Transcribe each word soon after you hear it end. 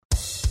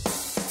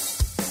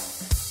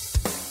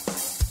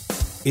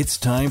It's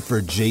time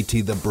for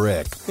JT the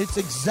Brick. It's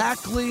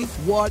exactly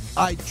what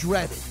I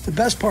dreaded. The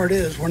best part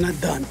is we're not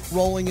done.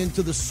 Rolling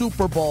into the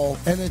Super Bowl,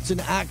 and it's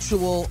an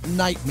actual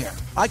nightmare.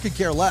 I could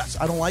care less.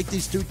 I don't like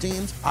these two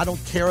teams. I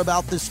don't care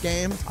about this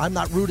game. I'm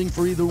not rooting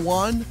for either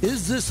one.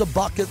 Is this a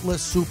bucket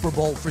list Super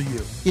Bowl for you?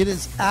 It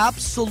is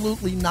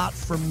absolutely not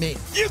for me.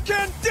 You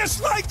can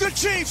dislike the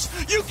Chiefs.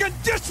 You can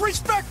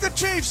disrespect the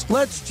Chiefs.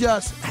 Let's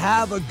just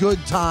have a good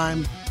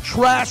time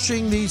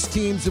trashing these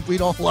teams if we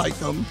don't like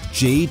them.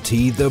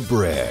 JT the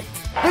Brick.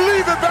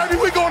 Believe it, baby.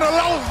 We're going to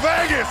Las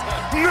Vegas,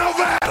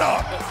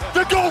 Nevada,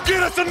 to go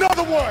get us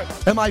another one.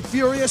 Am I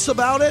furious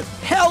about it?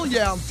 Hell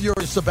yeah, I'm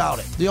furious about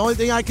it. The only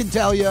thing I can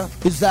tell you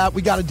is that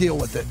we got to deal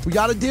with it. We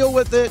got to deal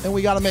with it, and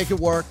we got to make it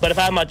work. But if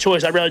I had my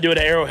choice, I'd rather do it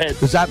at Arrowhead.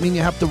 Does that mean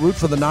you have to root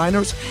for the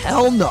Niners?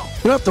 Hell no.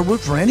 You don't have to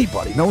root for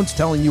anybody. No one's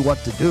telling you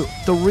what to do.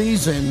 The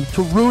reason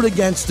to root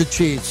against the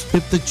Chiefs,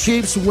 if the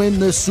Chiefs win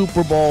this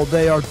Super Bowl,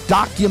 they are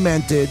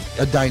documented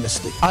a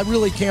dynasty. I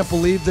really can't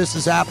believe this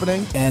is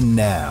happening. And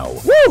now,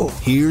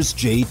 here's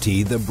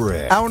JT the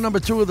Brick. Hour number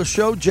 2 of the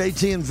show,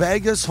 JT in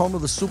Vegas, home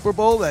of the Super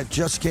Bowl that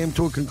just came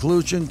to a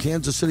conclusion.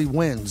 Kansas City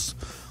wins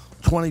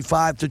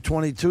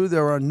 25-22.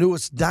 They're our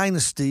newest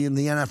dynasty in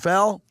the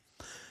NFL,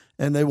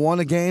 and they won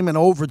a game in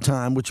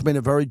overtime, which made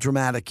it very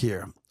dramatic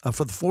here.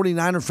 For the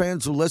 49er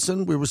fans who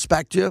listen, we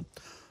respect you.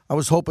 I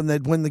was hoping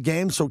they'd win the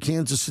game so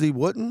Kansas City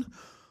wouldn't,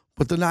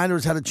 but the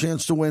Niners had a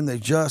chance to win. They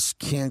just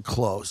can't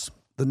close.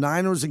 The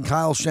Niners and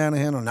Kyle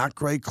Shanahan are not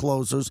great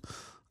closers.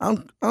 I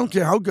don't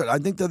care how good. I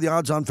think they're the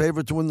odds-on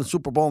favorite to win the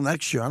Super Bowl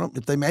next year.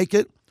 If they make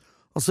it,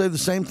 I'll say the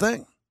same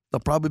thing. They'll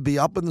probably be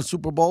up in the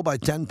Super Bowl by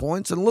 10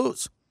 points and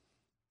lose.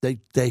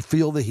 They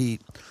feel the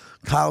heat.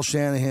 Kyle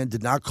Shanahan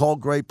did not call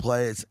great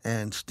plays,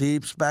 and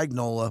Steve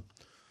Spagnuolo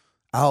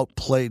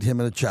outplayed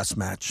him in a chess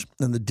match.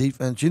 And the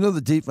defense,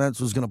 the defense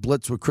was going to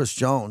blitz with Chris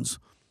Jones.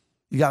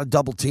 You got to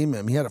double team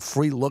him. He had a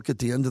free look at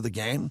the end of the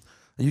game.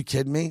 Are you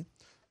kidding me?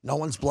 No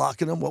one's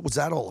blocking him. What was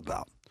that all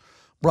about?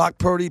 Brock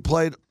Purdy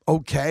played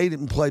okay,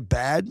 didn't play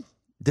bad,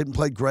 didn't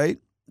play great.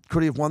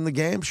 Could he have won the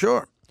game?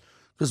 Sure.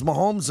 Because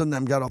Mahomes and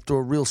them got off to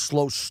a real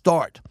slow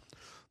start.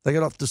 They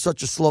got off to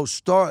such a slow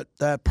start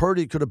that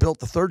Purdy could have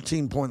built a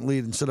 13-point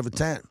lead instead of a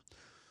 10.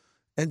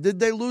 And did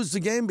they lose the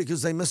game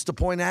because they missed a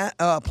point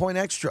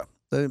extra?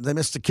 They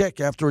missed a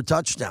kick after a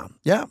touchdown.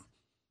 Yeah,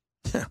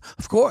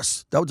 of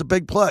course. That was a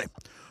big play.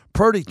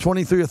 Purdy,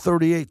 23 of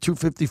 38,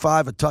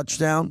 255, a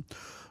touchdown,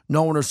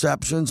 no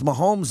interceptions.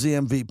 Mahomes, the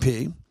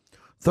MVP.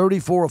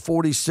 34 of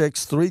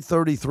 46,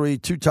 333,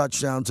 2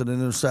 touchdowns and an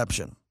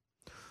interception.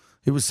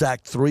 He was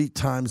sacked 3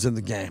 times in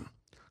the game.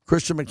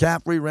 Christian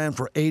McCaffrey ran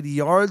for 80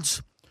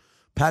 yards.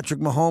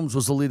 Patrick Mahomes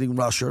was the leading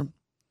rusher.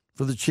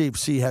 For the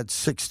Chiefs, he had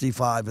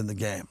 65 in the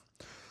game.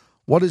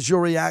 What is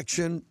your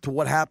reaction to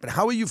what happened?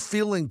 How are you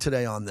feeling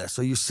today on this?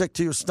 Are you sick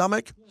to your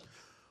stomach?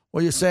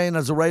 Or you're saying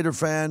as a Raider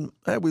fan,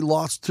 hey, we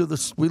lost to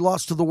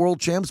the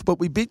world champs, but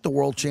we beat the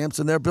world champs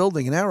in their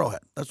building in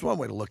Arrowhead. That's one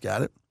way to look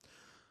at it.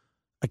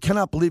 I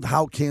cannot believe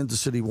how Kansas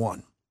City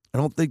won. I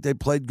don't think they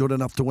played good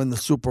enough to win the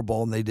Super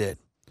Bowl, and they did.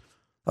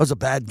 That was a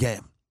bad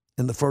game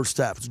in the first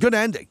half. It's a good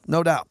ending,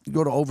 no doubt. You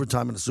go to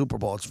overtime in the Super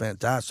Bowl, it's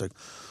fantastic.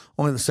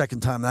 Only the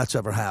second time that's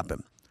ever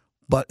happened.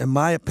 But in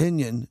my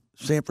opinion,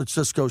 San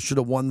Francisco should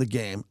have won the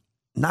game.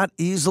 Not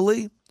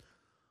easily,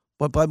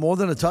 but by more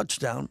than a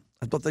touchdown.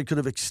 I thought they could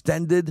have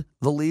extended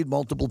the lead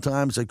multiple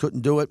times. They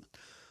couldn't do it.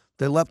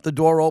 They left the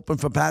door open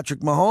for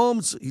Patrick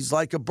Mahomes. He's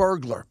like a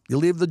burglar. You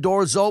leave the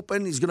doors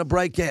open, he's going to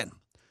break in.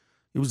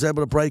 He was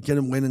able to break in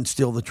and win and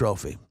steal the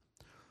trophy.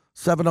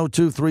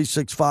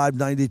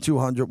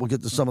 702-365-9200. We'll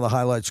get to some of the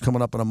highlights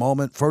coming up in a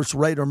moment. First,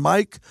 Raider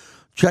Mike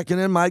checking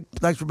in. Mike,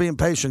 thanks for being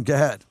patient. Go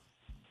ahead.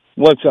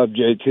 What's up,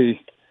 JT?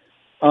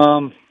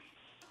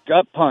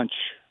 Gut punch.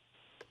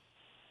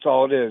 That's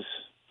all it is.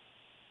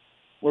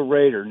 We're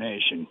Raider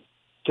Nation.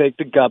 Take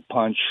the gut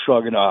punch,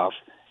 shrug it off,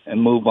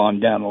 and move on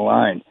down the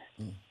line.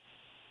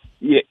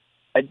 Yeah,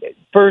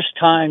 first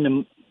time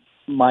in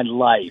my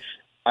life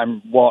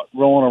I'm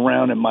rolling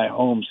around in my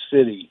home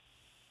city,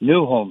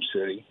 new home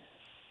city,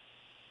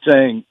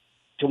 saying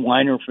to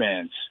Weiner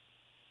fans,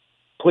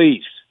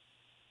 please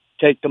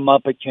take the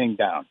Muppet King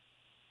down.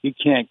 You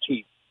can't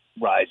keep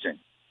rising.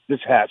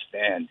 This has to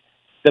end.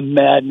 The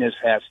madness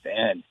has to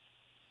end.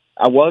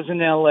 I was in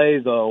L.A.,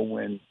 though,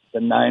 when the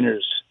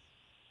Niners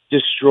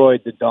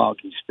destroyed the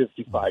Donkeys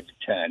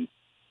 55-10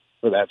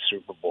 for that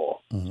Super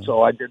Bowl. Mm-hmm.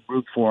 So I did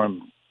root for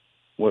him,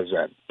 what was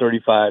that,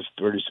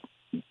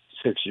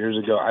 36 years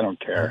ago? I don't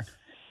care.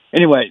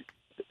 Anyway,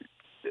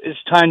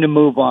 it's time to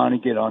move on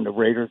and get on to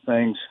Raider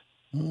things.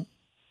 Mm-hmm.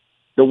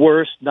 The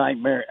worst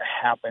nightmare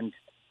happened,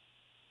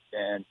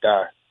 and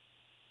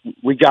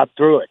we got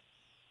through it.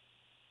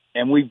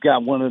 And we've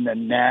got one of the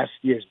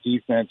nastiest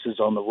defenses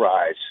on the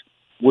rise,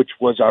 which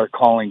was our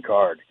calling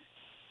card.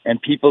 And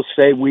people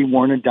say we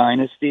weren't a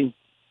dynasty.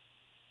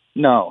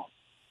 No.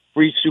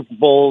 3 Super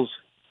Bowls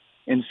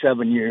in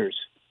 7 years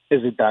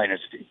is a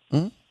dynasty.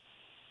 Mm-hmm.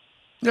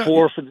 Yeah.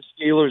 4 for the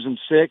Steelers and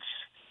 6.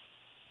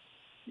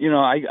 You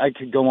know, I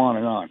could go on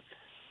and on.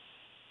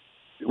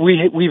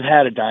 We've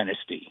had a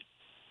dynasty.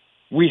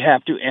 We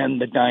have to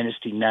end the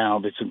dynasty now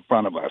that's in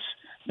front of us.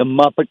 The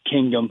Muppet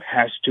Kingdom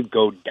has to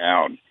go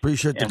down.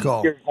 Appreciate the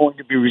call. We're going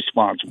to be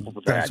responsible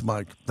for that. Thanks,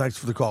 Mike. Thanks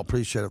for the call.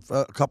 Appreciate it.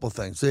 A couple of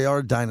things. They are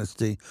a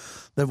dynasty.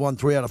 They've won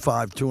 3 out of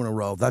 5, 2 in a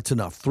row. That's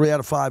enough. 3 out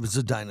of 5 is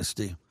a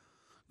dynasty.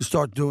 You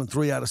start doing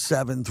 3 out of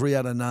 7, 3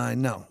 out of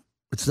 9. No,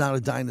 it's not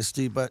a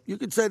dynasty. But you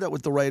could say that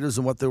with the Raiders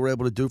and what they were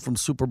able to do from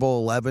Super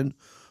Bowl 11,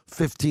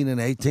 15, and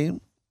 18.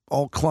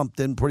 All clumped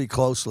in pretty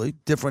closely.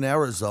 Different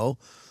eras, though.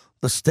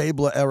 The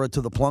Stabler era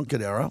to the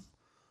Plunkett era.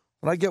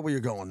 But I get where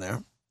you're going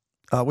there.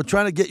 We're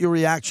trying to get your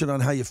reaction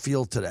on how you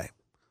feel today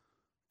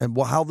and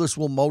how this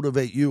will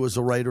motivate you as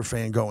a Raider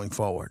fan going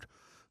forward.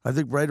 I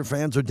think Raider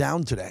fans are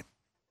down today.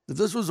 If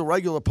this was a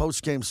regular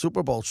post-game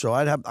Super Bowl show,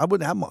 I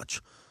wouldn't have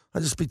much.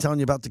 I'd just be telling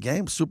you about the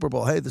game, Super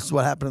Bowl. Hey, this is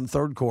what happened in the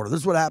third quarter.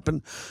 This is what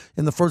happened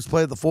in the first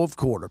play of the fourth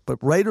quarter.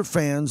 But Raider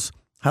fans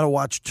had to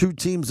watch 2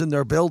 teams in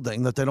their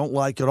building that they don't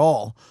like at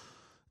all,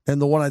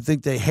 and the one I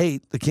think they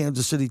hate, the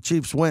Kansas City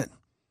Chiefs, win.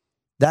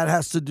 That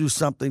has to do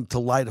something to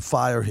light a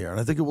fire here. And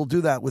I think it will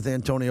do that with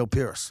Antonio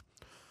Pierce.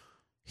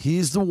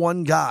 He's the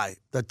one guy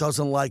that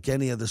doesn't like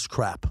any of this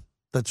crap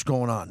that's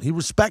going on. He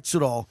respects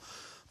it all,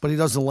 but he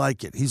doesn't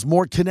like it. He's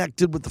more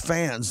connected with the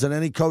fans than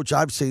any coach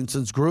I've seen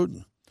since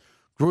Gruden.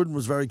 Gruden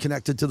was very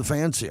connected to the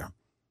fans here.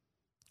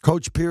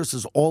 Coach Pierce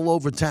is all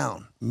over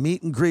town.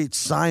 Meet and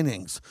greets,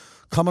 signings,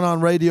 coming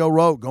on Radio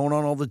Row, going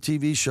on all the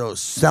TV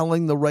shows,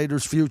 selling the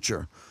Raiders'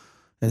 future.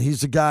 And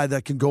he's the guy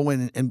that can go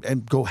in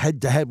and go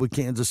head-to-head with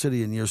Kansas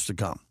City in years to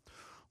come.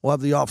 We'll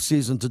have the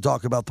offseason to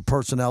talk about the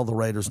personnel the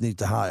Raiders need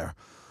to hire.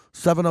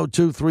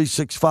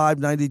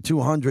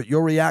 702-365-9200.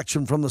 Your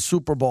reaction from the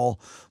Super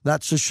Bowl.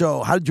 That's the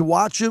show. How did you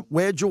watch it?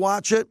 Where'd you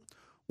watch it?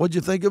 What'd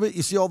you think of it?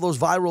 You see all those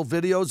viral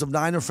videos of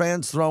Niner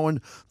fans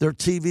throwing their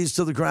TVs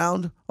to the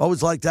ground?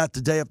 Always like that the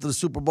day after the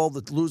Super Bowl,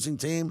 the losing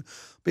team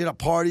being a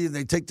party, and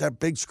they take that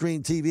big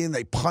screen TV and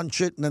they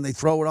punch it and then they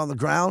throw it on the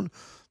ground.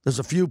 There's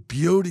a few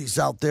beauties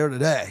out there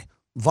today,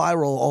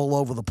 viral all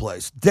over the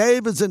place.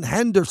 Dave is in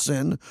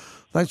Henderson.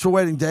 Thanks for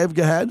waiting, Dave.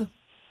 Go ahead.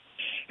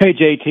 Hey,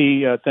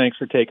 JT. Thanks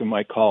for taking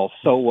my call.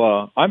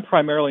 So I'm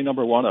primarily,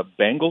 number one, a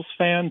Bengals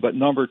fan, but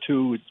number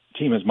two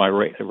team is my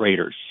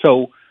Raiders.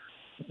 So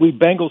we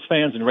Bengals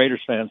fans and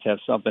Raiders fans have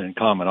something in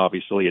common.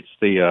 Obviously, it's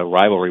the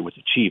rivalry with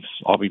the Chiefs.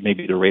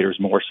 Maybe the Raiders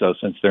more so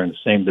since they're in the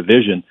same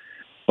division.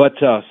 But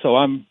so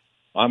I'm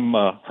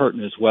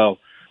hurting as well.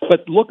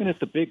 But looking at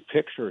the big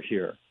picture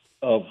here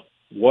of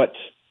what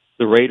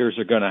the Raiders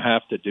are going to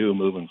have to do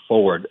moving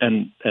forward.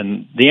 And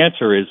the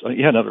answer is,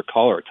 you had another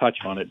caller touch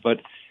on it,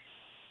 but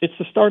it's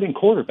the starting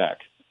quarterback.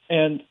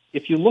 And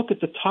if you look at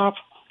the top,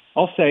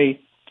 I'll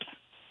say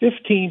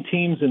 15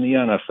 teams in the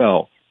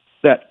NFL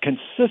that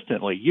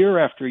consistently, year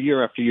after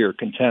year after year,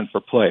 contend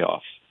for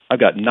playoffs. I've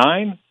got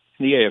 9 in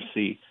the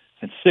AFC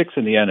and 6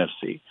 in the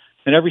NFC.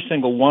 And every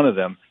single one of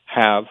them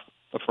have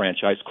a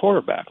franchise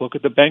quarterback. Look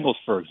at the Bengals,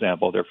 for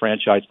example. Their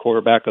franchise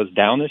quarterback goes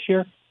down this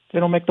year. They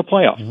don't make the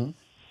playoffs. Mm-hmm.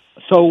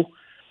 So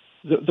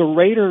the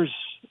Raiders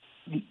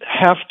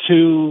have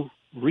to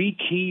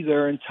rekey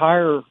their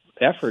entire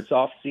efforts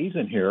off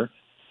season here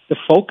to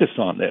focus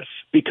on this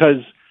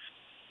because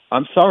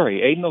I'm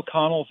sorry, Aiden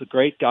O'Connell's a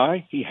great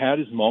guy. He had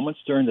his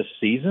moments during the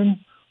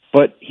season,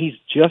 but he's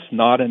just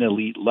not an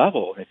elite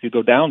level. If you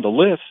go down the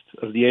list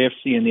of the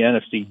AFC and the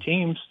NFC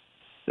teams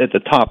at the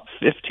top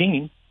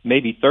 15,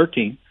 maybe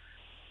 13,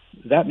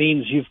 that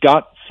means you've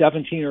got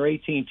 17 or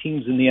 18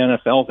 teams in the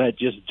NFL that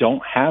just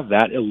don't have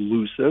that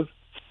elusive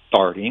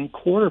starting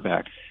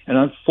quarterback. And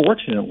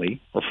unfortunately,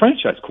 or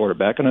franchise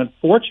quarterback, and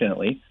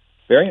unfortunately,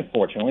 very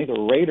unfortunately, the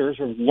Raiders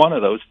are one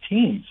of those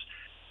teams.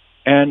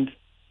 And,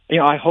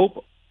 I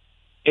hope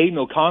Aiden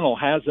O'Connell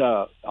has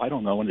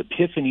an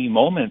epiphany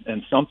moment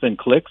and something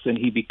clicks and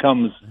he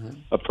becomes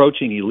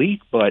approaching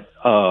elite, but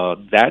I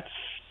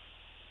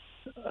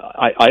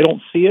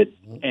don't see it.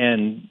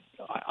 And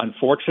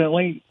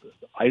unfortunately,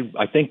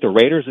 I think the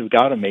Raiders have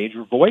got a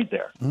major void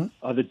there.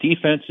 Mm-hmm. The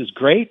defense is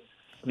great.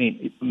 I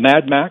mean,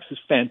 Mad Max is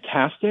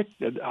fantastic.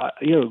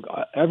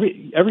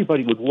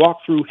 Everybody would walk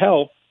through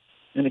hell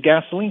in a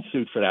gasoline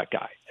suit for that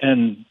guy.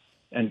 And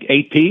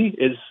AP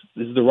is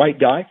the right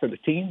guy for the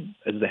team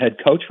as the head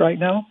coach right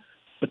now,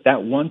 but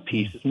that one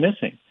piece is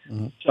missing.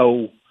 Mm-hmm.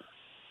 So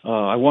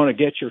I want to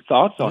get your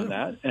thoughts on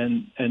that.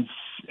 And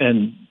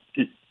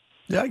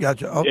I got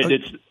you.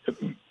 It's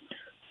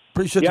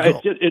appreciate the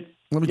call.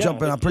 Let me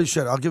jump in. I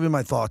appreciate it. I'll give you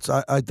my thoughts.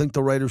 I think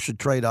the Raiders should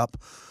trade up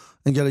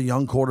and get a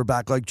young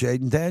quarterback like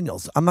Jaden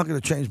Daniels. I'm not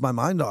going to change my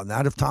mind on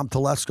that. If Tom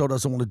Telesco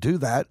doesn't want to do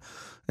that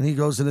and he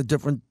goes in a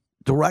different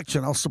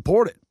direction, I'll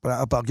support it.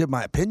 But I'll give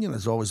my opinion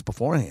as always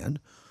beforehand.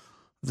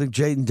 I think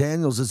Jaden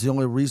Daniels is the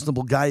only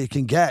reasonable guy you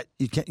can get.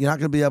 You're not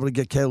going to be able to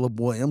get Caleb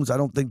Williams. I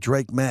don't think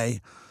Drake May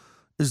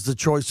is the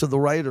choice of the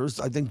Raiders.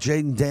 I think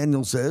Jaden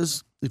Daniels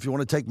is. If you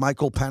want to take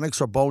Michael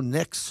Penix or Bo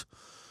Nix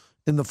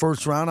in the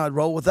first round, I'd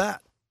roll with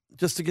that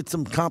just to get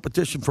some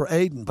competition for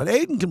Aiden. But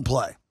Aiden can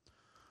play.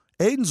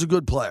 Aiden's a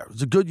good player.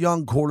 He's a good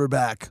young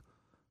quarterback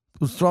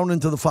who was thrown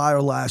into the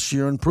fire last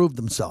year and proved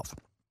himself.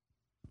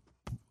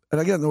 And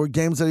again, there were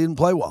games that he didn't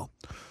play well.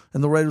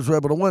 and the Raiders were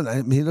able to win.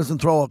 I mean, he doesn't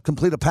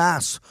complete a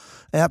pass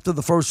after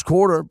the first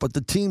quarter, but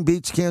the team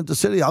beats Kansas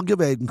City. I'll give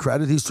Aiden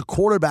credit. He's the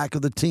quarterback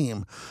of the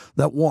team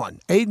that won.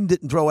 Aiden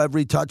didn't throw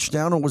every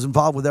touchdown or was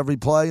involved with every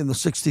play in the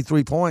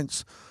 63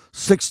 points.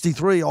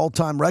 63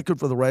 all-time record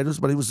for the Raiders,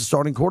 but he was the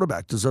starting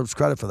quarterback. Deserves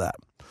credit for that.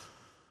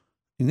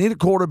 You need a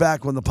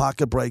quarterback when the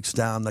pocket breaks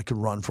down that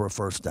can run for a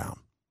first down.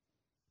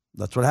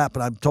 That's what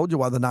happened. I told you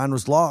why the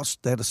Niners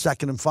lost. They had a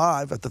 2nd and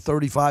 5 at the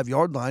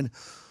 35-yard line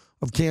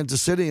of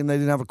Kansas City, and they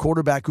didn't have a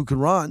quarterback who could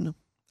run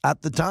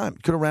at the time.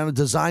 Could have ran a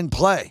design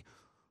play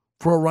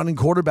for a running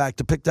quarterback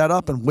to pick that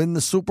up and win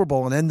the Super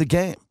Bowl and end the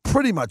game.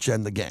 Pretty much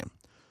end the game.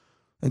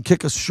 And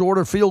kick a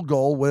shorter field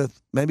goal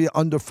with maybe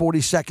under 40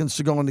 seconds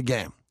to go in the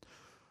game.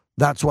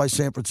 That's why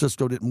San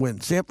Francisco didn't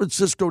win. San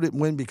Francisco didn't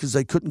win because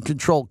they couldn't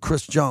control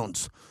Chris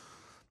Jones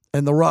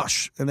and the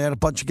rush. And they had a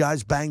bunch of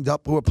guys banged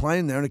up who were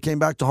playing there, and it came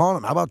back to haunt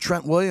them. How about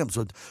Trent Williams,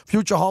 a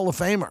future Hall of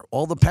Famer?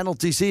 All the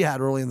penalties he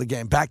had early in the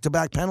game,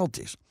 back-to-back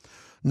penalties.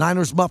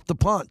 Niners muffed the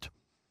punt.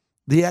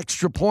 The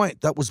extra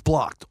point that was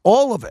blocked.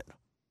 All of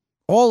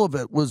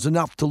it was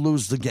enough to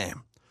lose the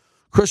game.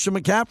 Christian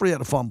McCaffrey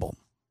had a fumble,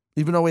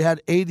 even though he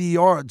had 80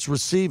 yards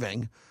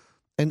receiving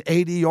and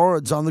 80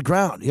 yards on the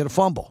ground. He had a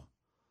fumble.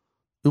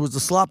 It was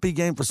a sloppy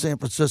game for San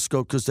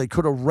Francisco because they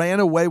could have ran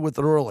away with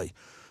it early.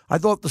 I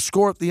thought the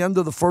score at the end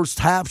of the first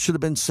half should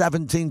have been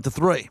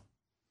 17-3.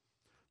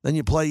 Then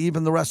you play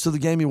even the rest of the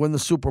game, you win the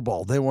Super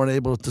Bowl. They weren't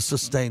able to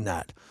sustain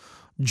that.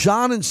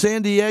 John in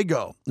San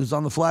Diego is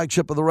on the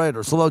flagship of the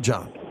Raiders. Hello,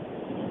 John.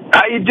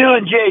 How you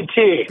doing,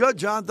 JT? Good,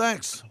 John.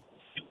 Thanks.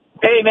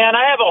 Hey, man,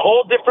 I have a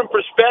whole different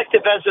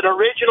perspective as an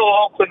original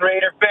Oakland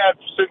Raider fan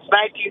since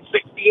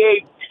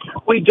 1968.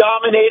 We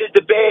dominated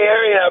the Bay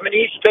Area. I'm an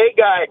East Bay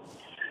guy.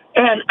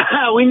 And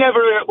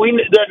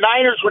the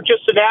Niners were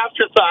just an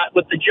afterthought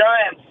with the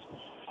Giants.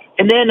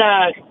 And then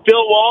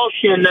Bill Walsh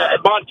and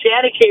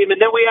Montana came, and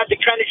then we had to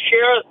kind of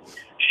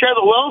share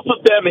the wealth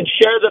with them and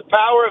share the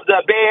power of the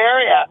Bay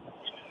Area.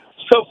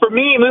 So for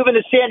me, moving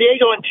to San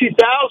Diego in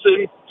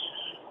 2000, it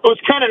was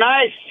kind of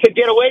nice to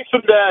get away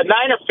from the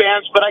Niner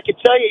fans, but I could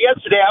tell you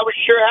yesterday I was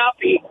sure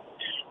happy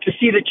to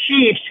see the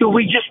Chiefs, who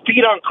we just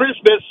beat on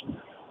Christmas,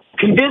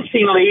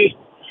 convincingly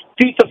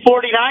beat the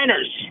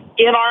 49ers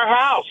in our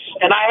house.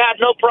 And I had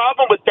no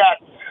problem with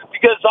that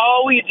because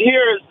all we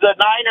hear is the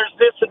Niners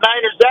this and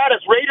Niners that as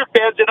Raider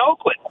fans in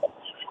Oakland.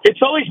 It's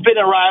always been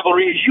a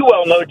rivalry, as you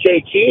well know,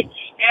 JT.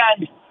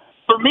 And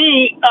for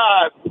me,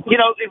 we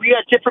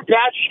got different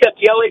patches. You got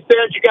the LA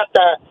fans, you got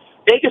the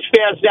Vegas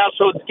fans now.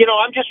 So,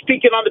 I'm just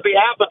speaking on the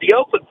behalf of the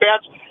Oakland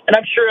fans, and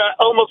I'm sure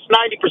almost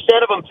 90%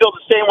 of them feel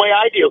the same way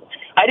I do.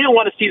 I didn't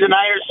want to see the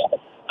Niners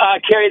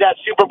carry that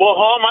Super Bowl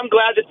home. I'm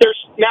glad that they're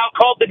now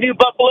called the new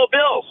Buffalo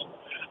Bills.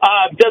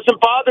 Doesn't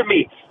bother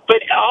me.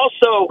 But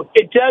also,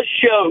 it does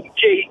show,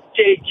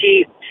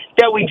 JT,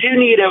 that we do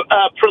need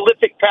a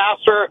prolific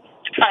passer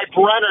type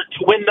runner to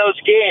win those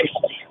games,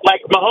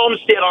 like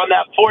Mahomes did on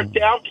that fourth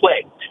down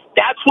play.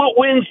 That's what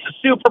wins the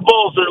Super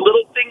Bowls, or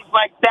little things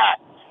like that.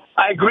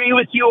 I agree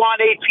with you on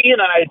AP, and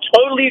I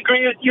totally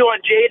agree with you on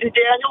Jaden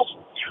Daniels,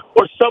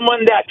 or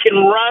someone that can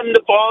run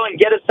the ball and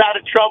get us out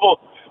of trouble.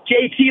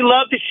 JT,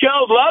 love the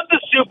show, love the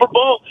Super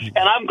Bowl,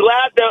 and I'm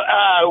glad that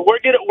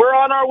we're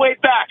on our way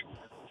back.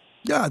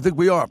 Yeah, I think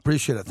we are.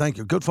 Appreciate it. Thank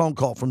you. Good phone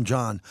call from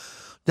John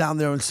down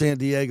there in San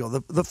Diego.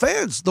 The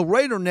fans, the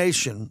Raider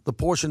Nation, the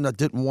portion that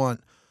didn't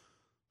want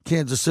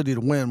Kansas City to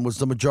win was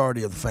the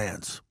majority of the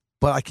fans.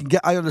 But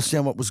I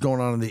understand what was going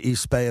on in the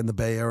East Bay and the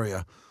Bay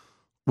Area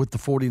with the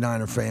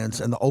 49er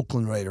fans and the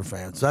Oakland Raider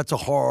fans. That's a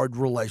hard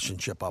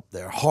relationship up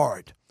there.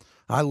 Hard.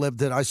 I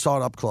lived it. I saw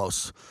it up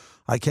close.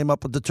 I came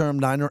up with the term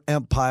Niner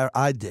Empire.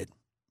 I did.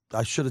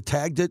 I should have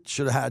tagged it.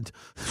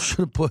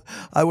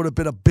 I would have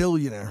been a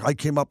billionaire. I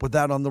came up with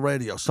that on the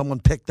radio. Someone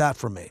picked that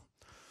for me.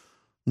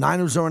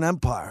 Niners are an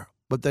empire,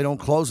 but they don't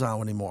close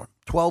now anymore.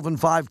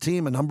 12-5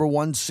 team, a number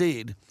 1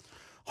 seed.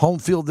 Home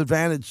field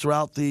advantage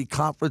throughout the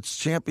conference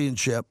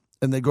championship,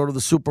 and they go to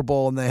the Super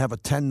Bowl and they have a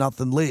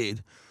 10-0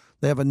 lead.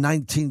 They have a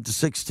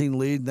 19-16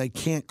 lead, and they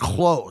can't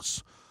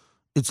close.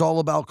 It's all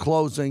about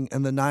closing,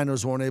 and the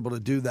Niners weren't able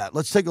to do that.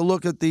 Let's take a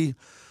look at the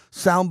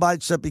sound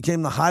bites that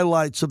became the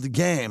highlights of the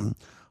game.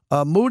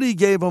 Moody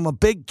gave him a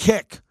big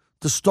kick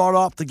to start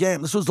off the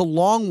game. This was a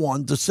long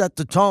one to set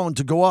the tone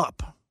to go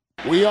up.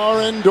 We are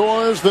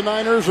indoors. The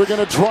Niners are going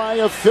to try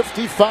a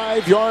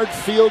 55-yard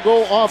field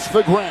goal off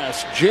the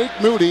grass. Jake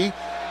Moody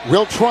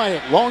will try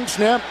it. Long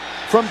snap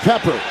from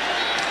Pepper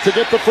to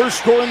get the first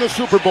score in the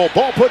Super Bowl.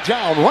 Ball put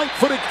down. Right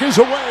foot is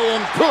away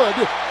and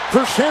good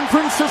for San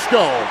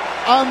Francisco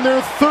on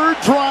their third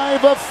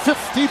drive, a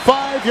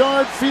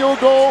 55-yard field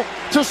goal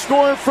to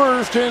score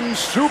first in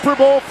Super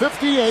Bowl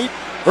 58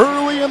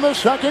 early in the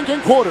second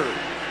quarter.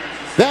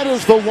 That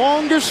is the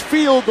longest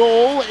field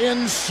goal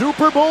in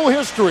Super Bowl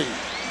history.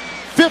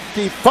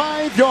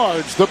 55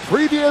 yards, the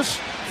previous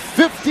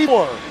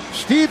 54.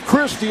 Steve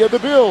Christie of the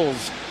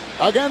Bills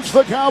against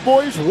the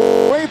Cowboys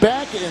way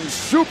back in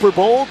Super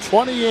Bowl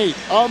 28.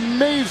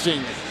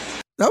 Amazing.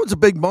 That was a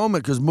big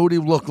moment because Moody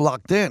looked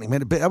locked in. He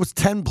made that was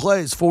 10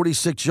 plays,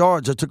 46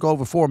 yards. It took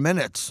over 4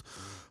 minutes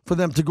for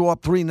them to go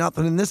up 3-0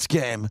 in this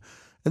game.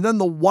 And then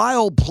the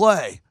wild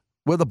play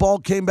where the ball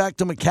came back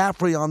to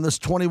McCaffrey on this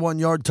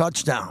 21-yard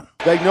touchdown.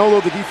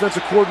 Dagnolo, the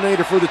defensive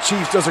coordinator for the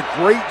Chiefs, does a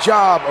great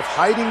job of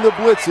hiding the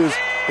blitzes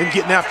and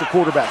getting after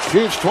quarterbacks.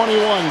 Chiefs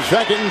 21,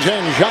 2nd and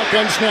 10,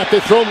 shotgun snap.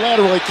 They throw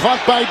laterally, caught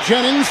by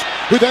Jennings,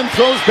 who then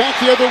throws back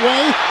the other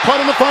way.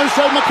 Caught on the far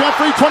side,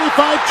 McCaffrey, 25,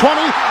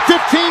 20,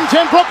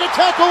 15, 10, broke a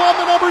tackle on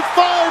the number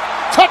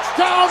 5.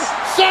 Touchdown,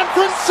 San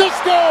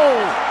Francisco!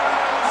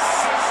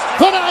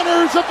 The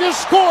Niners have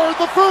just scored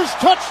the first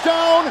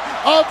touchdown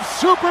of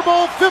Super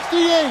Bowl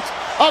 58.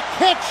 A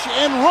catch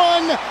and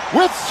run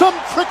with some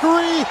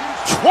trickery.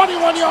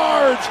 21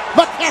 yards.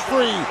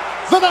 McCaffrey.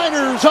 The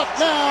Niners up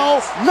now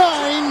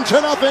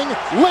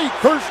 9-0 late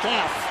first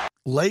half.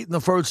 Late in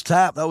the first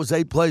half, that was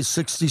 8 plays,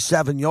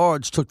 67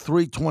 yards. Took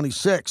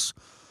 3:26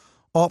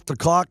 off the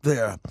clock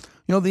there.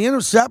 You know, the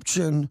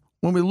interception,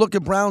 when we look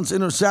at Brown's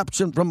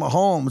interception from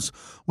Mahomes,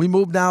 we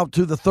move now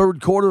to the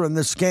third quarter in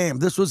this game.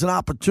 This was an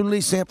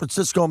opportunity. San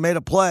Francisco made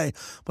a play,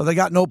 but they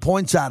got no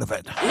points out of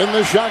it. In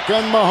the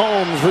shotgun,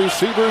 Mahomes,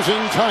 receivers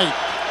in tight.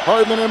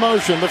 Hardman in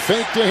motion, the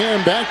fake to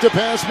him, back to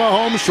pass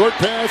Mahomes, short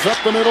pass up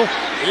the middle.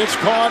 It's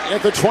caught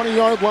at the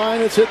 20-yard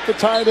line. It's hit the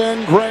tight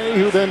end, Gray,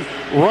 who then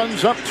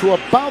runs up to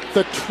about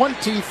the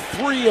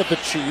 23 of the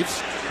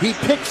Chiefs. He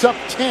picks up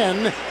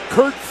 10.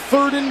 Kurt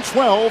 3rd and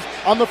 12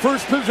 on the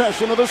first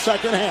possession of the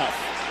second half.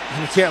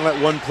 You can't let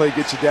one play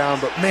get you down,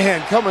 but man,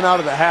 coming out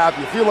of the half,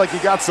 you feel like you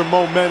got some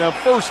momentum.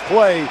 First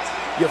play,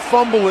 you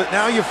fumble it.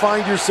 Now you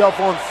find yourself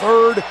on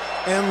 3rd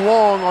and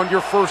long on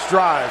your first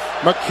drive.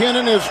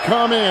 McKinnon has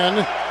come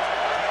in.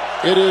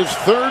 It is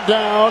 3rd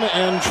down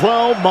and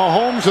 12.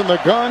 Mahomes in the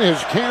gun.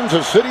 His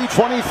Kansas City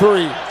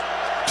 23.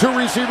 2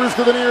 receivers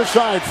to the near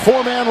side.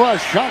 4-man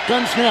rush.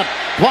 Shotgun snap.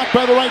 Blocked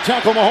by the right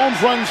tackle. Mahomes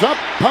runs up.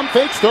 Pump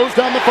fakes. Throws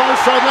down the far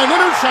sideline.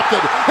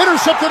 Intercepted.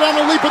 Intercepted on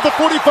a leap at the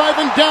 45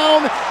 and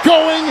down.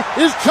 Going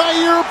is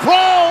Jair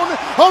Brown.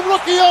 A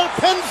rookie out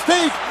Penn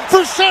State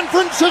for San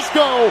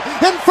Francisco.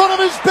 In front of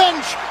his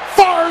bench.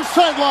 Far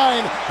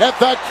sideline at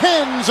the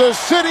Kansas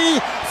City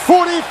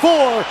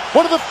 44.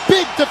 One of the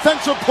big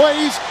defensive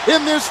plays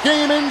in this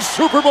game in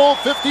Super Bowl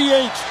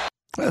 58.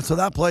 Yeah, so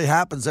that play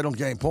happens, they don't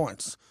gain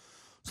points.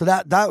 So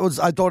that was,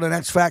 I thought, an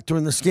X factor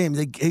in this game.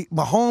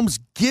 Mahomes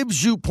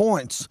gives you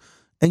points,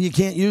 and you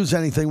can't use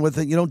anything with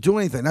it. You don't do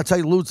anything. That's how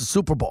you lose the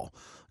Super Bowl.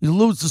 You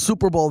lose the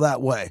Super Bowl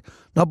that way.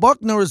 Now,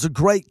 Buckner is a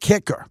great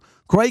kicker.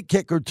 Great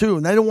kicker, too,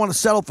 and they didn't want to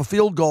settle for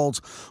field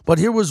goals. But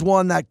here was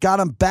one that got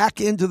them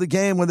back into the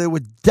game when they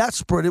were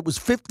desperate. It was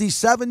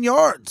 57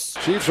 yards.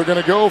 Chiefs are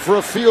going to go for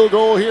a field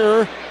goal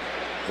here.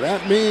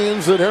 That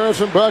means that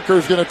Harrison Butker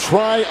is going to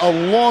try a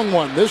long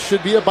one. This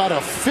should be about a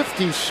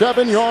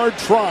 57-yard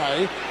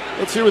try.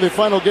 Let's see where they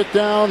finally get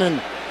down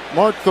and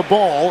mark the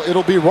ball.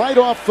 It'll be right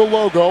off the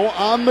logo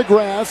on the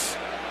grass.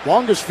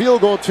 Longest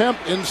field goal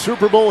attempt in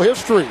Super Bowl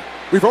history.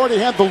 We've already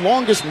had the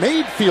longest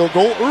made field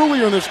goal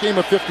earlier in this game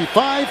of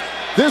 55.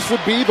 This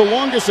would be the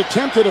longest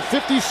attempt at a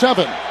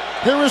 57.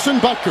 Harrison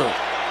Butker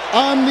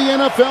on the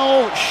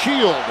NFL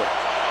shield.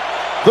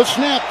 The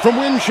snap from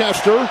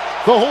Winchester.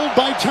 The hold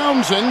by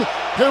Townsend.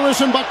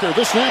 Harrison Butker.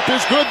 The snap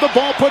is good. The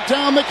ball put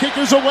down. The kick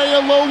is away. A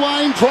low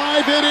line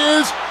drive. It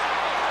is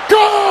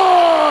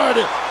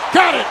good.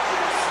 Got it.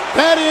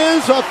 That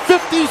is a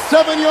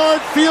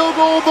 57-yard field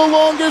goal, the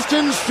longest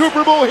in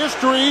Super Bowl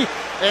history.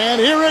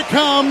 And here it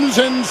comes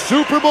in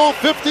Super Bowl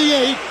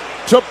 58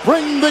 to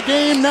bring the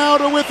game now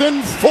to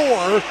within 4.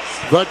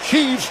 The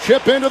Chiefs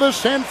chip into the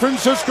San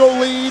Francisco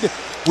lead.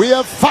 We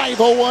have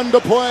 5:01 to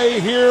play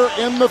here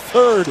in the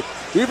third.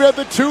 We've had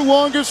the 2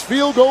 longest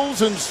field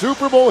goals in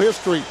Super Bowl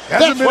history.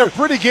 Hasn't been a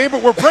pretty game,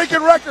 but we're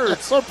breaking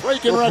records. We're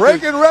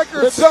breaking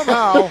records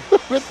somehow.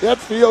 With that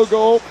field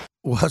goal.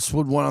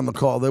 Westwood won on the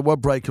call. They were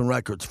breaking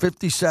records.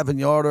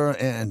 57-yarder,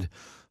 and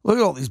look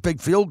at all these big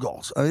field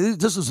goals. I mean,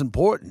 this is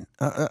important.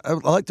 I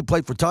like to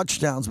play for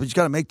touchdowns, but you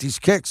got to make these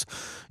kicks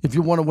if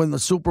you want to win the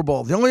Super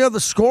Bowl. The only other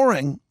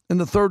scoring in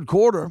the third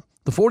quarter,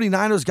 the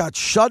 49ers got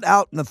shut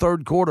out in the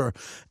third quarter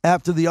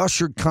after the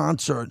Usher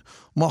concert.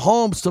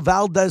 Mahomes to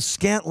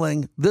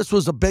Valdez-Scantling. This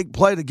was a big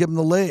play to give him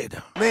the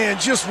lead. Man,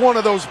 just one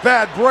of those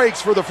bad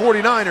breaks for the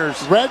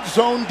 49ers. Red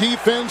zone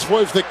defense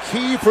was the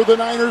key for the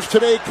Niners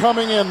today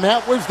coming in.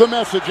 That was the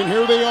message, and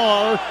here they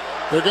are.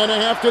 They're going to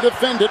have to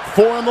defend it.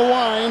 4 on the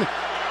line.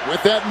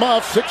 With that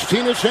muff,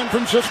 16 is San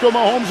Francisco.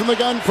 Mahomes in the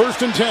gun,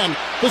 1st and 10.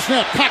 The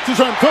snap, cocked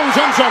his arm, throws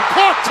end zone,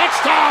 caught,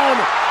 touchdown!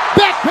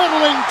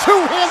 Backpedaling,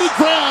 2-handed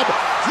grab.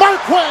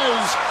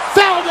 Marquez,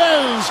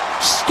 Valdez,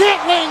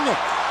 Scantling,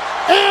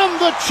 and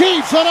the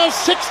Chiefs on a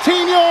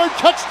 16-yard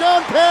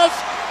touchdown pass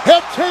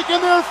have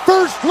taken their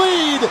first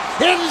lead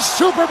in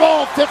Super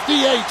Bowl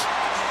 58.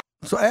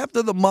 So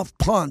after the muff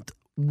punt,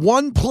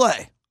 one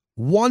play,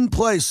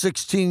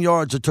 16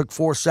 yards, it took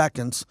 4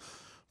 seconds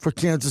for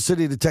Kansas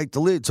City to take the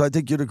lead. So I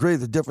think you'd agree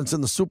the difference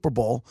in the Super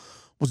Bowl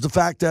was the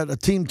fact that a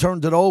team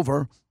turned it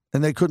over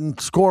and they couldn't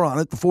score on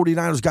it. The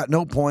 49ers got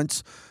no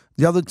points.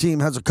 The other team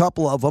has a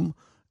couple of them,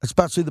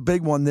 especially the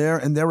big one there,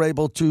 and they're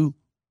able to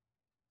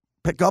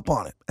pick up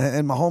on it.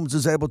 And Mahomes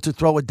is able to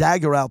throw a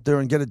dagger out there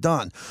and get it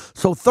done.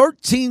 So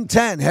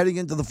 13-10 heading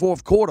into the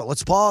fourth quarter.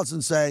 Let's pause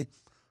and say,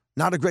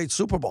 not a great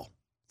Super Bowl.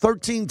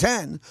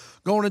 13-10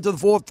 going into the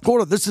fourth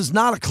quarter. This is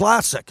not a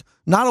classic,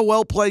 not a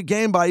well-played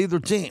game by either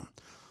team.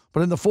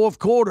 But in the fourth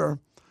quarter,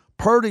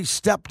 Purdy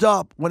stepped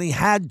up when he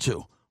had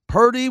to.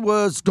 Purdy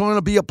was going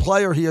to be a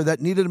player here that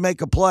needed to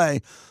make a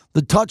play.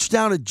 The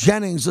touchdown at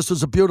Jennings, this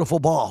was a beautiful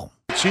ball.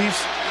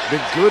 Chiefs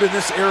been good in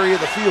this area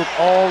of the field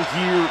all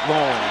year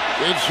long.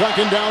 It's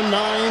second down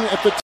 9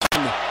 at the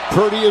 10.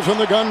 Purdy is in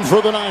the gun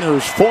for the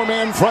Niners.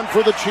 4-man front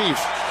for the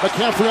Chiefs.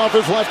 McCaffrey off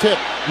his left hip.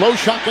 Low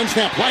shotgun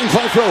snap. Line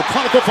drive throw.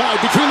 Caught at the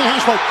 5 between the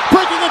hash mark.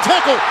 Breaking the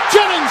tackle.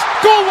 Jennings.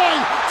 Goal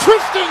line.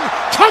 Twisting.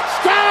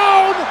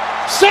 Touchdown.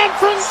 San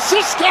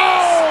Francisco.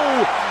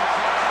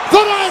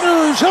 The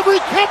Niners have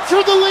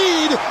recaptured the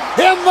lead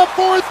in the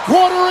fourth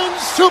quarter in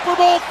Super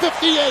Bowl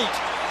 58.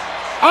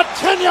 A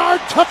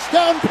 10-yard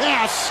touchdown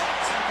pass.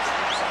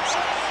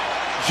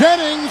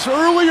 Jennings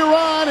earlier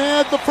on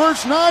had the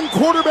first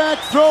non-quarterback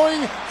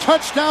throwing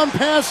touchdown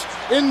pass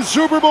in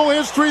Super Bowl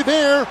history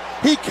there.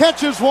 He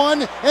catches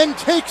one and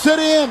takes it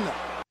in.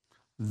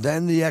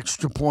 Then the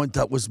extra point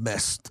that was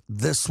missed.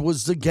 This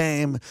was the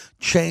game,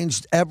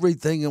 changed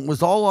everything. It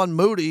was all on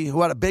Moody,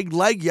 who had a big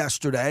leg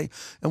yesterday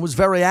and was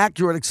very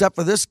accurate, except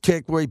for this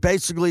kick where he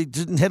basically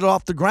didn't hit it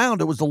off the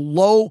ground. It was a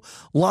low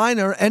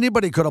liner.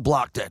 Anybody could have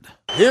blocked it.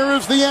 Here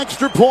is the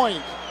extra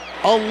point.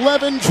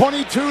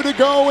 11:22 to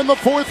go in the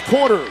fourth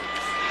quarter.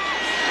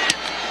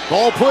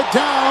 Ball put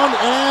down,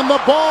 and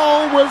the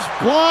ball was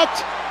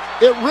blocked.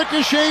 It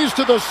ricochets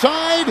to the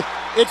side.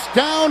 It's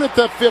down at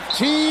the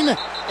 15,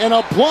 and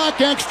a block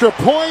extra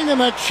point,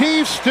 and the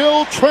Chiefs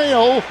still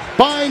trail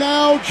by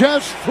now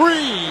just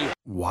 3.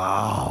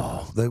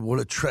 Wow. They would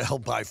have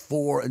trailed by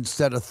 4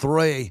 instead of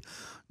 3.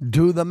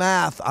 Do the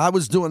math. I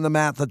was doing the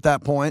math at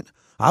that point.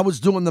 That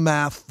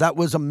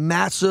was a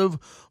massive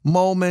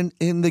moment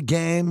in the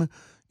game.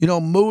 You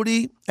know,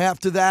 Moody,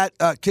 after that,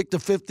 kicked a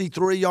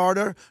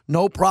 53-yarder.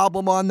 No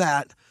problem on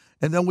that.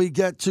 And then we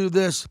get to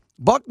this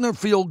Buckner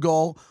field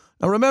goal.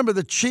 Now, remember,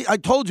 I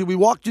told you, we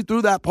walked you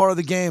through that part of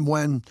the game.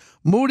 When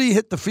Moody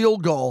hit the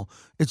field goal,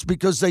 it's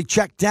because they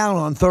checked down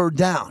on third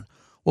down.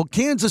 Well,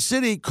 Kansas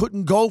City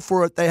couldn't go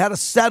for it. They had to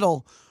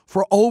settle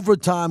for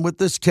overtime with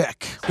this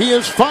kick. He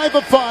is 5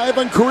 of 5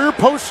 on career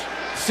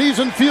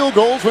postseason field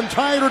goals when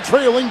tied or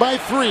trailing by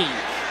 3.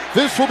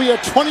 This will be a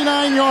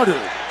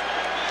 29-yarder.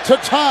 To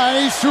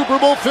tie Super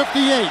Bowl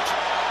 58.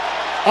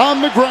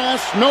 On the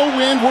grass, no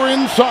wind, we're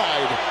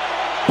inside.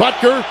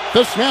 Butker,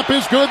 the snap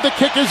is good, the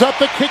kick is up,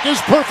 the kick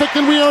is perfect,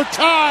 and we are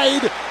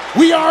tied.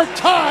 We are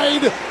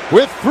tied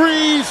with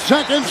 3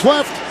 seconds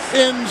left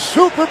in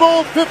Super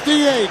Bowl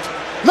 58.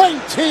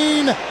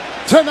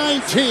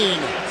 19-19.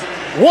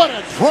 What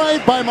a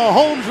drive by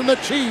Mahomes and the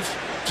Chiefs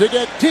to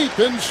get deep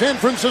in San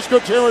Francisco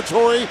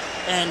territory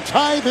and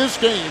tie this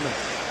game.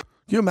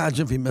 Can you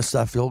imagine if he missed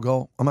that field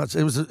goal?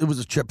 It was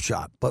a chip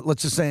shot, but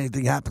let's just say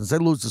anything happens. They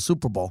lose the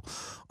Super Bowl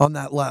on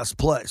that last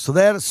play. So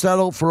they had to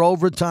settle for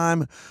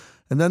overtime.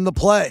 And then the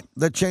play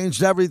that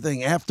changed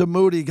everything after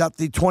Moody got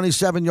the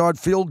 27-yard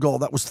field goal.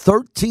 That was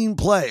 13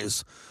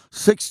 plays,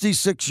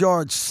 66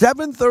 yards,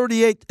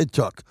 7:38 it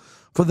took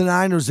for the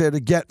Niners there to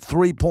get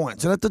 3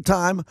 points. And at the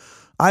time,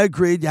 I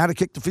agreed you had to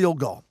kick the field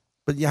goal,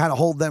 but you had to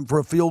hold them for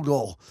a field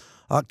goal.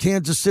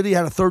 Kansas City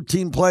had a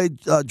 13-play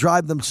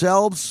drive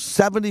themselves,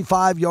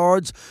 75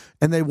 yards,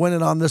 and they win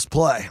it on this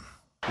play.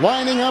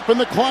 Lining up in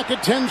the clock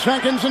at 10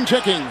 seconds and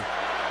ticking.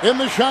 In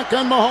the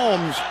shotgun,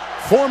 Mahomes.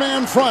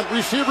 4-man front,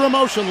 receiver in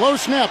motion, low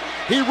snap.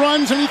 He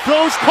runs and he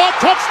throws, caught,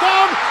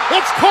 touchdown.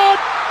 It's caught.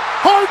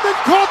 Hardman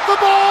caught the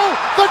ball.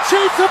 The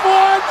Chiefs have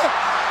won.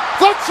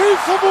 The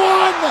Chiefs have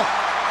won.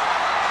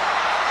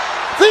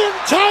 The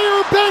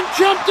entire bench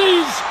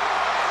empties.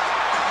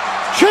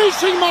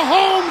 Chasing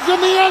Mahomes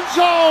in the end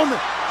zone.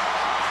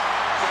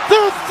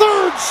 Their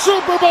 3rd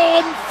Super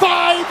Bowl in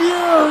 5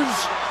 years.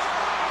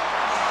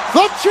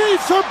 The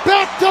Chiefs are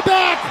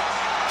back-to-back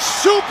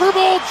Super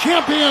Bowl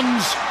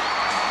champions.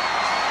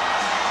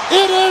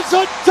 It is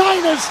a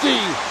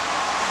dynasty.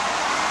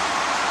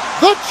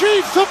 The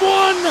Chiefs have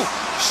won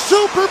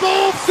Super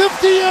Bowl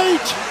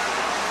 58.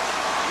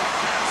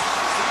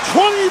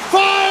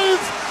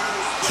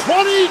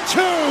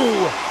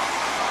 25-22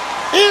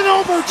 in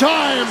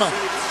overtime.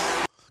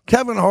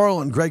 Kevin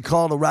Harlan, great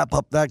call to wrap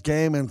up that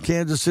game. And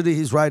Kansas City,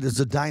 he's right, is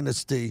a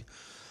dynasty.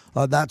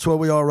 That's where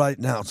we are right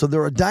now. So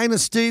they're a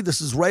dynasty.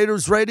 This is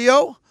Raiders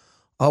Radio.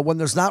 When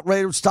there's not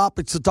Raiders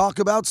topics to talk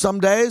about,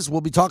 some days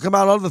we'll be talking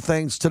about other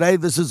things. Today,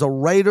 this is a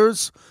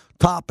Raiders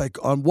topic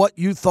on what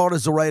you thought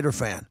as a Raider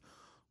fan.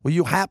 Were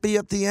you happy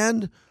at the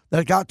end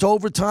that it got to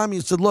overtime? You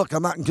said, look,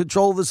 I'm not in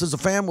control of this as a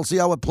fan. We'll see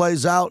how it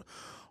plays out.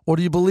 Or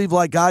do you believe,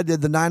 like I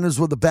did, the Niners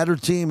were the better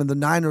team and the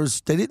Niners,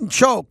 they didn't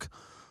choke,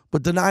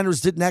 but the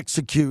Niners didn't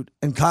execute,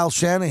 and Kyle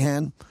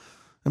Shanahan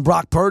and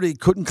Brock Purdy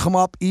couldn't come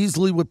up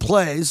easily with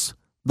plays.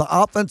 The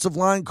offensive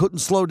line couldn't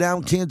slow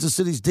down Kansas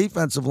City's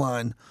defensive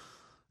line,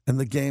 and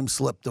the game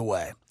slipped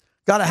away.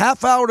 Got a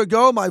half hour to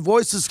go. My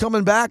voice is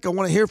coming back. I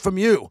want to hear from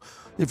you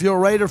if you're a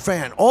Raider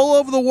fan. All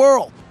over the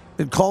world.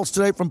 It calls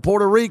today from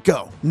Puerto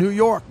Rico, New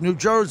York, New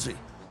Jersey,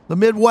 the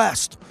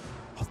Midwest.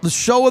 The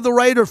show of the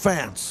Raider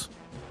fans.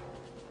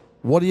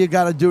 What do you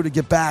got to do to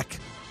get back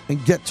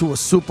and get to a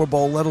Super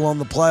Bowl, let alone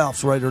the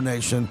playoffs, Raider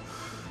Nation?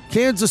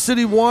 Kansas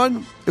City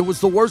won. It was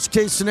the worst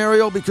case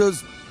scenario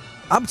because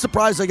I'm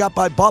surprised they got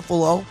by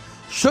Buffalo.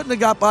 Shouldn't have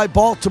got by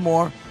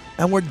Baltimore.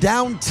 And we're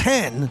down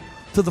 10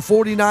 to the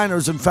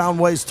 49ers and found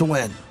ways to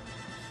win.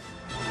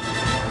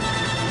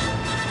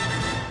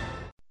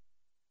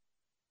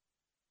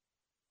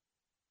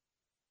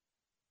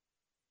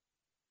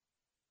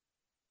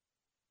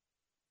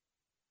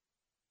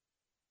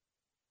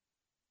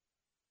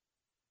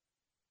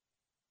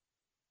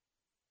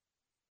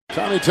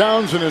 Tommy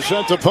Townsend is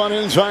set to punt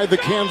inside the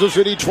Kansas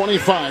City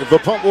 25. The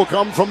punt will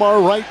come from our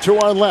right to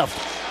our left.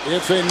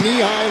 It's a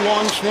knee-high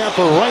long snap,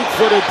 a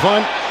right-footed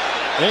punt.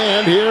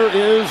 And here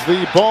is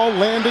the ball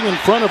landing in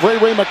front of Ray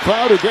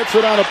McLeod, who gets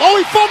it out of... Oh,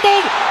 he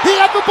fumbled! He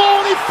had the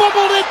ball and he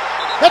fumbled it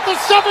at the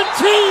 17!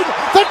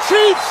 The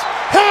Chiefs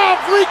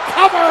have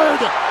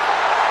recovered!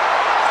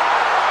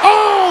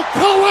 Oh,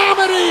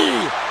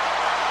 calamity!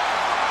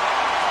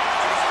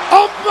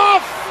 A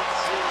muff!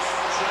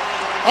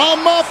 A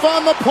muff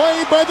on the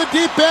play by the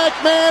deep back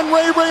man,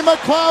 Ray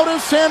McLeod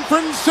of San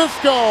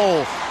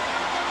Francisco.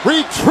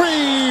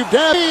 Retrieved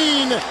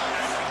and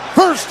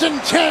 1st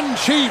and 10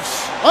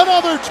 Chiefs.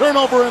 Another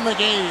turnover in the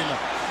game.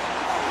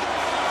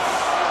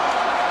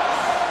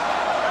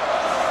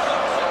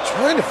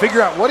 Trying to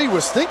figure out what he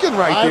was thinking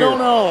right there. I don't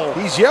know.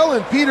 He's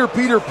yelling, Peter,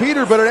 Peter,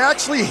 Peter, but it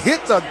actually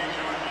hit the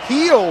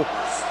heel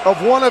of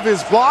one of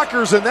his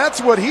blockers, and that's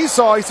what he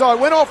saw. He saw it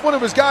went off one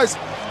of his guys'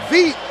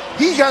 feet.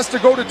 He has to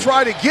go to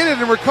try to get it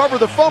and recover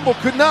the fumble.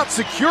 Could not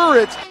secure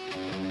it.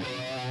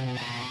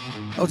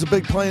 That was a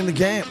big play in the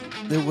game.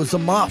 It was a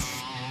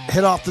muff.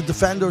 Hit off the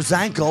defender's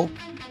ankle.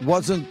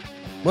 Wasn't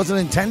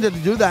intended to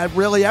do that. It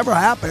rarely ever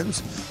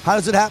happens. How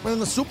does it happen in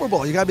the Super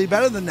Bowl? You got to be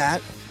better than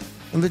that.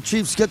 And the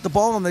Chiefs get the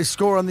ball and they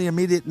score on the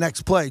immediate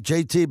next play.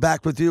 JT,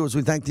 back with you as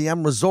we thank the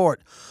M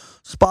Resort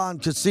Spa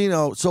and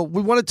Casino. So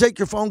we want to take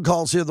your phone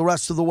calls here the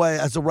rest of the way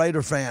as a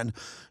Raider fan.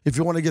 If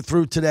you want to get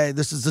through today,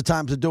 this is the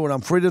time to do it.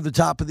 I'm free to the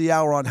top of the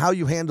hour on how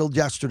you handled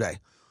yesterday.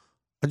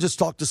 I just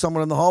talked to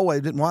someone in the hallway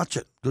who didn't watch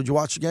it. Did you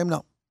watch the game?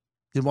 No.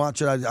 Didn't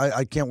watch it.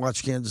 I can't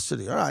watch Kansas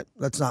City. All right,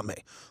 that's not me.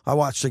 I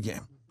watched the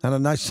game. Had a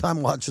nice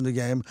time watching the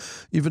game.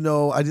 Even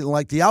though I didn't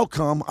like the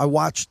outcome, I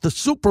watched the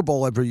Super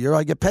Bowl every year.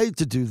 I get paid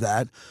to do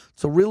that.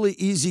 It's a really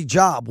easy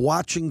job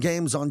watching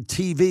games on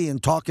TV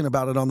and talking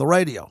about it on the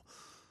radio.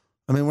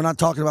 I mean, we're not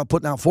talking about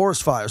putting out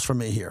forest fires for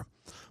me here.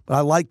 But I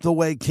like the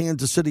way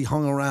Kansas City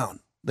hung around.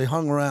 They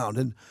hung around.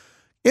 And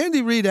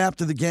Andy Reid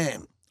after the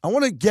game, I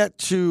want to get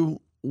to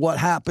what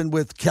happened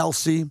with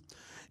Kelsey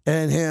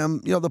and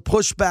him. You know, the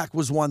pushback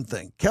was one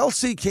thing.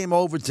 Kelsey came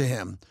over to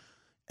him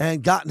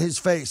and got in his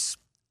face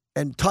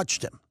and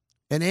touched him.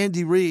 And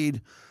Andy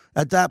Reid,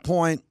 at that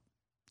point,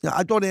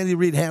 I thought Andy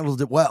Reid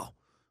handled it well.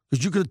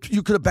 Because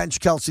you could have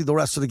benched Kelsey the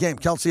rest of the game.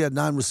 Kelsey had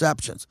 9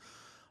 receptions.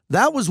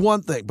 That was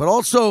one thing. But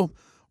also,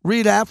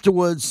 Reid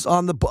afterwards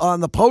on the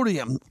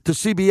podium to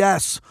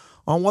CBS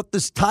on what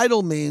this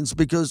title means,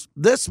 because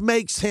this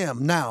makes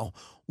him now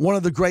one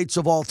of the greats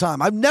of all time.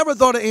 I've never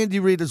thought of Andy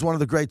Reid as one of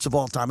the greats of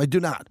all time. I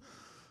do not.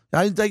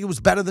 I didn't think it was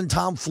better than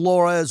Tom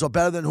Flores or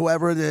better than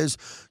whoever it is.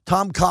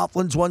 Tom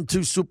Coughlin's won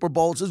 2 Super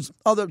Bowls. There's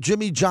other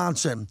Jimmy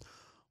Johnson.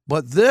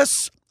 But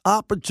this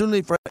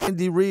opportunity for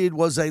Andy Reid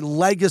was a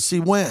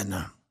legacy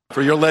win.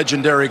 For your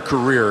legendary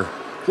career,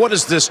 what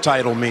does this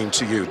title mean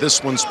to you,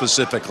 this one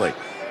specifically?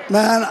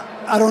 Man,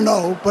 I don't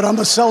know, but I'm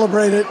going to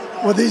celebrate it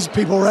with these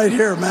people right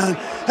here, man.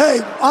 Hey,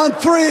 on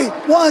 3,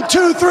 1,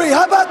 2, 3.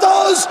 How about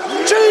those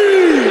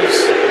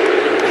Chiefs?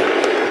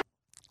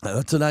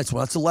 That's a nice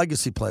one. That's a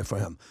legacy play for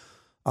him.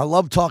 I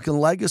love talking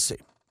legacy.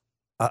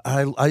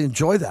 I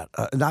enjoy that.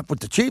 Not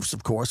with the Chiefs,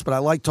 of course, but I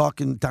like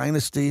talking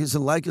dynasties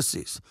and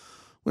legacies.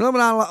 We don't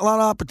have a lot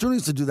of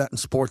opportunities to do that in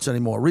sports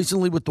anymore.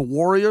 Recently with the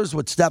Warriors,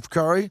 with Steph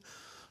Curry.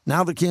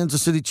 Now the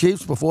Kansas City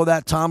Chiefs. Before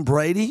that, Tom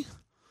Brady.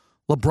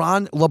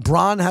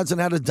 LeBron hasn't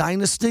had a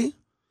dynasty.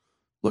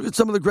 Look at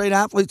some of the great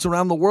athletes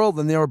around the world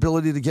and their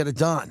ability to get it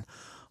done.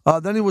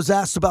 Then he was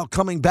asked about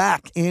coming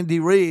back, Andy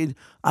Reid.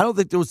 I don't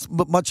think there was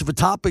much of a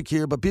topic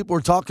here, but people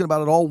were talking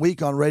about it all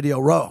week on Radio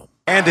Row.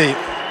 Andy,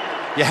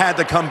 you had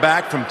to come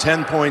back from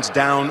 10 points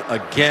down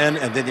again,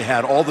 and then you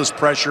had all this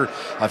pressure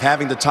of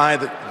having to tie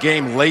the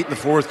game late in the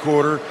fourth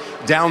quarter,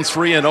 down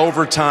 3 in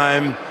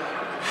overtime.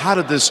 How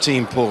did this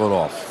team pull it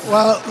off?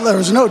 Well, there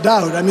was no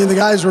doubt. I mean, the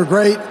guys were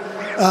great.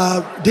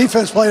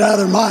 Defense played out of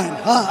their mind.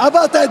 How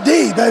about that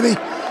D, baby?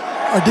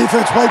 Our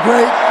defense played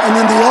great, and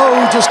then the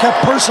O just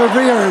kept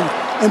persevering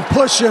and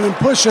pushing and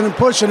pushing and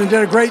pushing and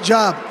did a great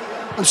job.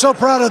 I'm so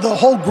proud of the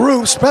whole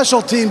group.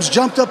 Special teams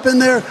jumped up in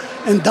there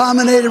and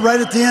dominated right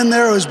at the end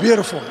there. It was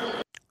beautiful.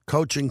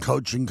 Coaching.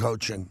 Coaching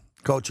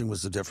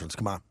was the difference.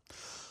 Come on.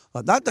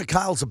 Not that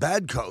Kyle's a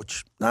bad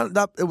coach.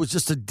 It was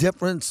just a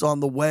difference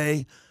on the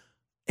way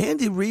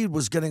Andy Reid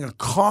was getting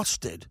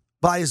accosted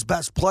by his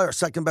best player,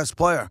 second best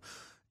player,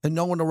 and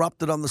no one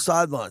erupted on the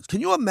sidelines.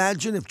 Can you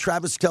imagine if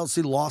Travis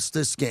Kelce lost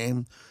this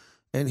game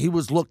and he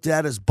was looked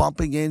at as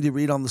bumping Andy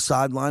Reid on the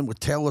sideline with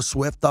Taylor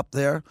Swift up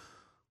there?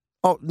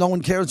 Oh, no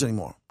one cares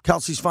anymore.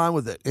 Kelce's fine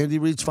with it. Andy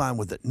Reid's fine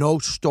with it. No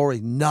story.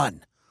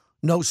 None.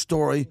 No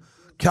story.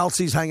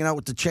 Kelce's hanging out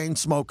with the chain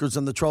smokers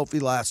in the trophy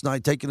last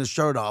night, taking his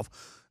shirt off,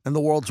 and the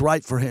world's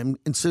right for him.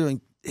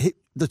 Considering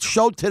the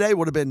show today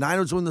would have been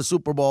Niners win the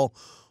Super Bowl.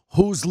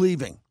 Who's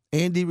leaving?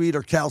 Andy Reid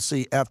or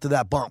Kelce after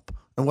that bump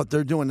and what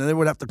they're doing? And they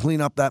would have to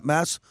clean up that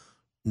mess.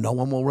 No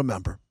one will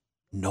remember.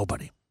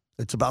 Nobody.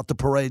 It's about the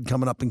parade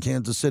coming up in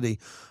Kansas City.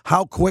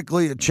 How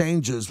quickly it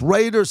changes.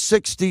 Raiders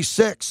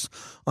 66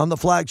 on the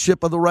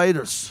flagship of the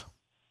Raiders.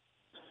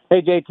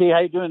 Hey, JT,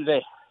 how you doing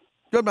today?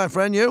 Good, my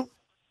friend. You?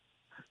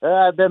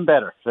 I've been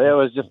better. It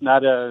was just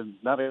not a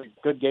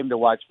good game to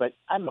watch, but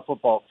I'm a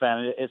football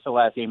fan. It's the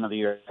last game of the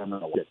year. I'm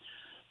going to watch it.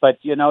 But,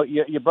 you know,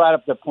 you brought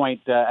up the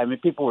point. I mean,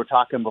 people were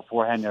talking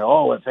beforehand,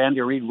 if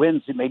Andy Reid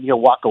wins, maybe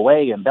he'll walk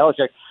away. And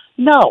Belichick,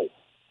 no,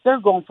 they're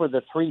going for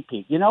the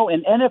three-peat. You know,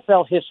 in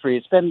NFL history,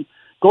 it's been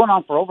going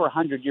on for over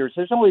 100 years.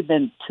 There's only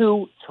been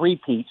 2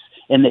 three-peats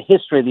in the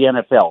history of the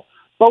NFL,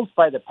 both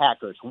by the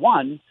Packers.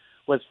 One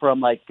was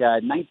from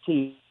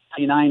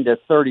 1929 to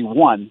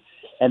 31,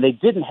 and they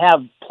didn't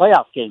have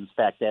playoff games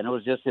back then. It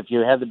was just if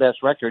you had the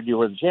best record, you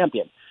were the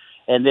champion.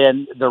 And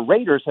then the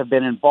Raiders have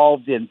been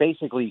involved in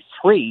basically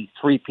 3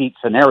 three-peat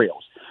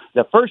scenarios.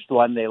 The first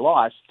one, they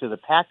lost to the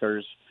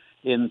Packers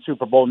in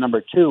Super Bowl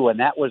number 2, and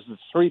that was the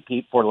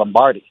three-peat for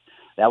Lombardi.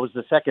 That was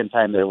the second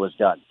time that it was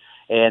done.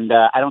 And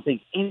I don't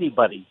think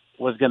anybody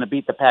was going to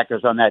beat the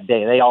Packers on that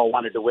day. They all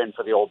wanted to win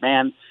for the old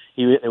man.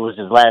 It was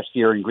his last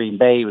year in Green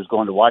Bay. He was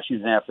going to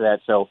Washington after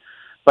that.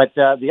 But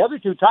the other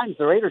 2 times,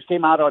 the Raiders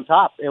came out on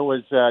top. It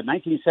was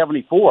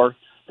 1974.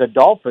 The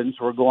Dolphins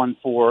were going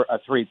for a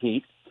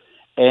three-peat.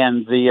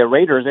 And the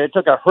Raiders, it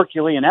took a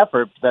Herculean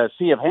effort, the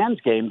Sea of Hands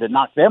game, to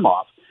knock them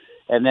off.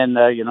 And then,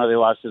 they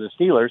lost to the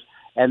Steelers.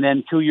 And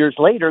then 2 years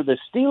later, the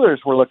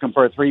Steelers were looking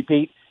for a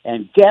three-peat.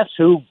 And guess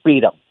who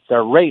beat them? The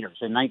Raiders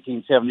in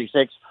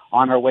 1976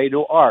 on our way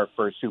to our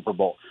first Super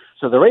Bowl.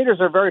 So the Raiders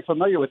are very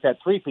familiar with that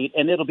three-peat,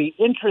 and it'll be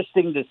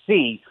interesting to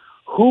see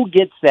who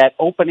gets that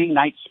opening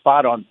night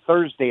spot on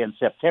Thursday in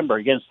September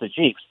against the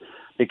Chiefs.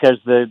 Because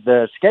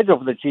the schedule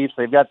for the Chiefs,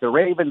 they've got the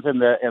Ravens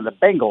and the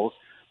Bengals.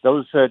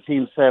 Those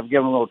teams have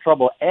given a little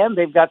trouble, and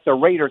they've got the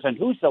Raiders. And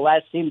who's the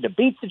last team to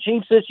beat the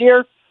Chiefs this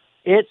year?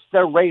 It's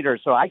the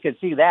Raiders. So I could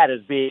see that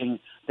as being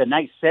the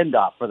nice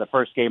send-off for the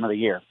first game of the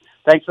year.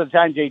 Thanks for the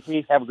time,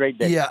 JT. Have a great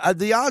day. Yeah,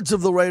 the odds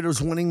of the Raiders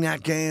winning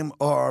that game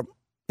are,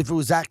 if it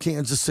was at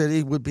Kansas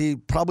City, would be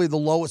probably the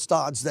lowest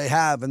odds they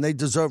have, and they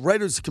deserve.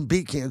 Raiders can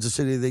beat Kansas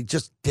City. They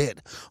just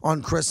did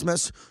on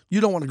Christmas. You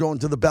don't want to go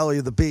into the belly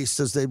of the beast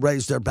as they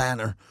raise their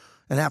banner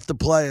and have to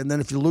play, and then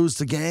if you lose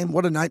the game,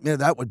 what a nightmare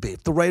that would be.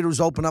 If the Raiders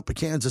open up at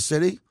Kansas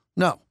City,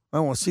 no, I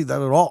don't want to see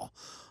that at all.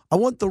 I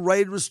want the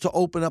Raiders to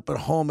open up at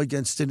home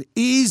against an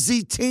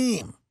easy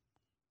team.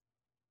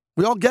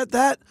 We all get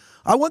that?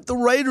 I want the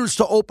Raiders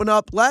to open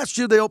up. Last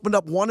year, they opened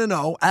up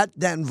 1-0 at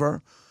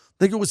Denver. I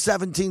think it was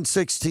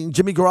 17-16.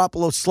 Jimmy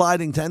Garoppolo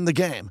sliding to end the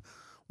game.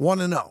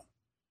 1-0.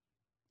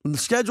 When the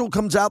schedule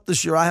comes out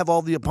this year, I have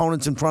all the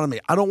opponents in front of me.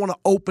 I don't want to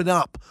open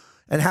up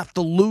and have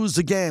to lose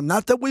a game.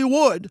 Not that we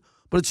would,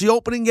 but it's the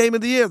opening game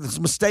of the year. There's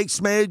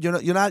mistakes made. You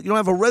don't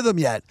have a rhythm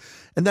yet.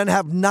 And then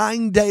have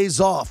 9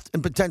 days off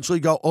and potentially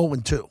go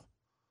 0-2.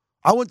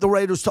 I want the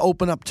Raiders to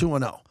open up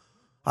 2-0.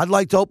 I'd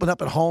like to open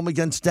up at home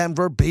against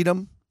Denver, beat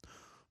them.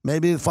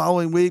 Maybe the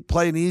following week,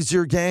 play an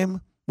easier game,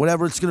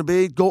 whatever it's going to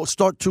be, go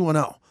start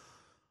 2-0.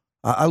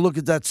 I look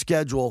at that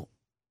schedule,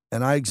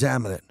 and I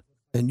examine it.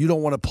 And you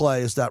don't want to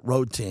play as that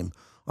road team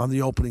on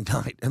the opening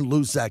night and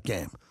lose that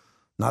game.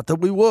 Not that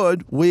we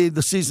would,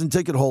 the season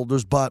ticket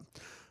holders, but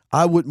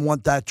I wouldn't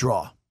want that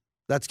draw.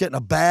 That's getting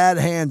a bad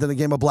hand in a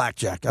game of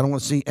blackjack. I don't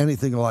want to see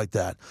anything like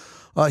that.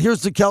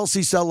 Here's the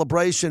Kelce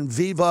celebration.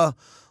 Viva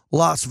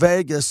Las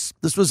Vegas.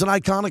 This was an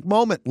iconic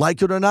moment,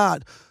 like it or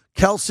not.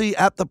 Kelce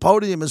at the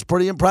podium is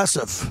pretty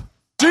impressive.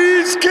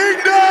 Cheese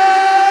Kingdom!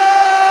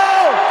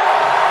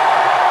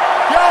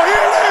 Y'all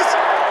hear this?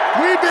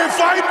 We've been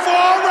fighting for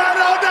all right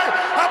all day.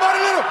 How about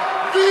a little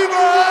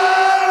Viva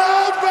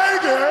Las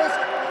Vegas?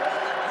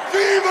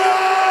 Viva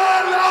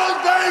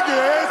Las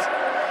Vegas!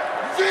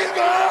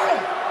 Viva!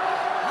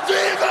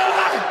 Viva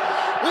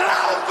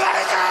Las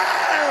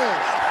Vegas!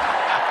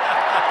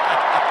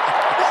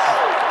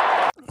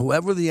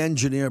 Whoever the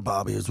engineer,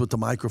 Bobby, is with the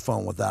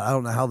microphone with that, I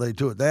don't know how they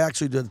do it. They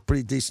actually did a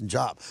pretty decent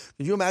job.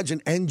 Can you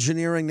imagine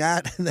engineering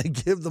that and they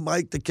give the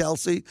mic to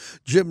Kelce,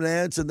 Jim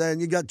Nantz, and then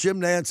you got Jim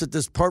Nantz at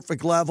this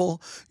perfect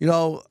level,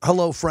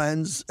 hello,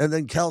 friends, and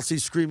then Kelce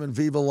screaming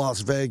Viva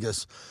Las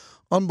Vegas.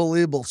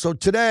 Unbelievable. So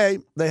today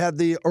they had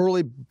the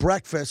early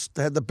breakfast.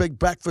 They had the big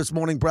breakfast,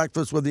 morning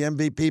breakfast where the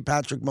MVP,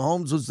 Patrick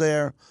Mahomes, was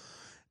there,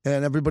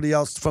 and everybody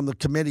else from the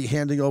committee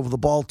handing over the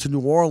ball to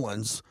New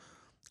Orleans.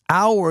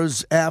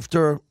 Hours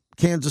after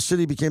Kansas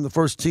City became the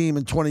first team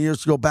in 20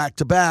 years to go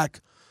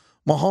back-to-back,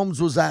 Mahomes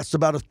was asked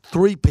about a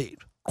three-peat.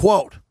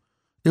 Quote,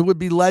 it would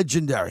be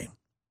legendary.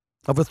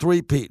 of a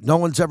three-peat. No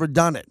one's ever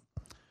done it.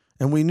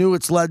 And we knew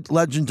it's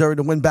legendary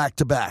to win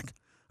back-to-back.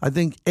 I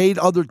think 8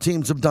 other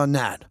teams have done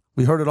that.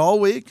 We heard it all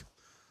week.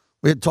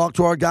 We had talked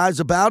to our guys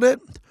about it,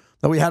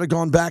 that we had it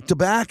gone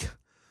back-to-back.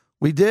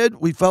 We did.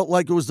 We felt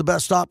like it was the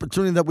best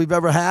opportunity that we've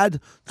ever had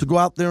to go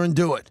out there and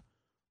do it.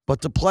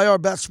 But to play our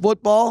best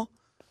football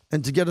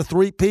and to get a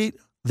three-peat,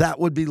 that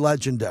would be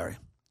legendary.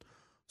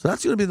 So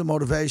that's going to be the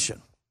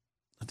motivation.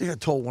 I think I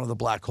told one of the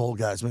Black Hole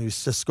guys, maybe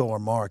Cisco or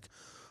Mark,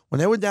 when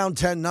they were down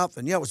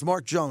 10-0, yeah, it was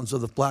Mark Jones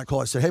of the Black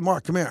Hole. I said, hey,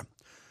 Mark, come here.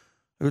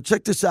 I go,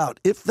 check this out.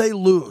 If they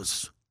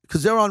lose,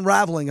 because they're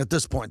unraveling at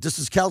this point. This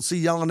is Kelsey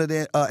yelling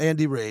at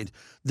Andy Reid.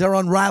 They're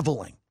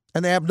unraveling,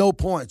 and they have no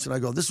points. And I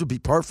go, this would be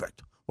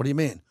perfect. What do you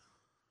mean?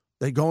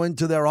 They go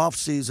into their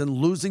offseason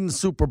losing the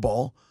Super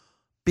Bowl,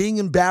 being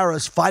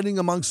embarrassed, fighting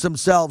amongst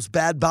themselves,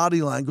 bad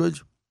body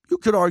language. You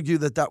could argue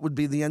that that would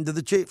be the end of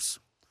the Chiefs.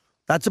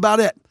 That's about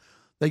it.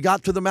 They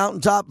got to the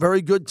mountaintop,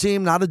 very good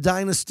team, not a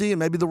dynasty, and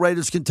maybe the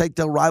Raiders can take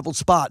their rival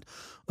spot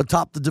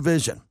atop the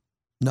division.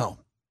 No.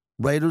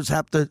 Raiders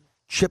have to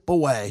chip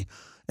away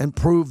and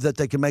prove that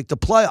they can make the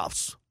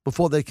playoffs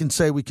before they can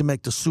say we can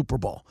make the Super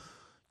Bowl.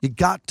 You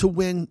got to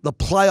win the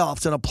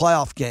playoffs in a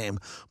playoff game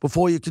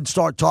before you can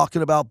start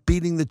talking about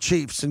beating the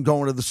Chiefs and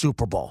going to the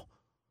Super Bowl.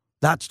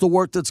 That's the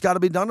work that's got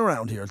to be done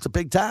around here. It's a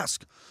big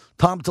task.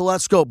 Tom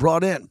Telesco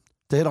brought in.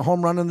 They had a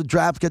home run in the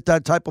draft, get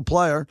that type of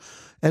player,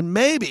 and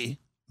maybe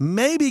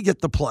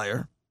get the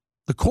player,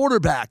 the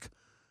quarterback,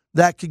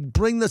 that could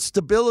bring the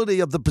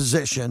stability of the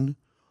position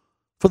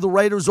for the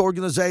Raiders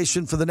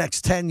organization for the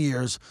next 10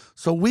 years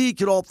so we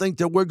could all think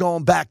that we're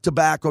going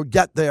back-to-back or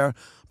get there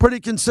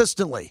pretty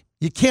consistently.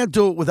 You can't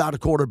do it without a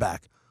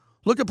quarterback.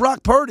 Look at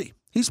Brock Purdy.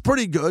 He's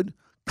pretty good,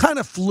 kind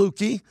of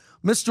fluky.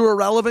 Mr.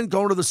 Irrelevant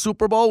going to the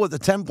Super Bowl with a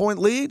 10-point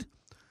lead.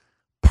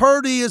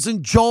 Purdy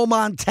isn't Joe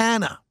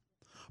Montana.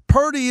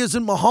 Purdy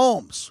isn't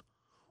Mahomes.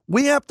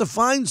 We have to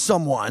find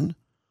someone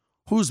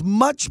who's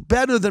much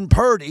better than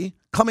Purdy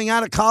coming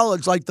out of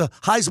college like the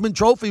Heisman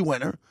Trophy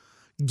winner.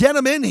 Get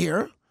him in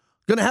here.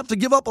 Going to have to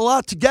give up a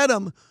lot to get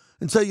him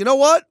and say, you know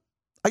what?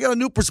 I got a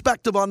new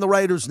perspective on the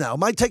Raiders now. It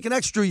might take an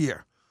extra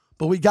year,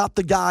 but we got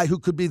the guy who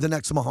could be the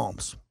next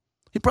Mahomes.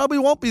 He probably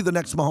won't be the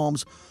next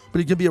Mahomes, but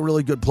he can be a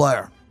really good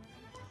player.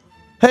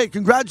 Hey,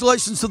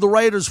 congratulations to the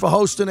Raiders for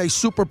hosting a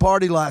super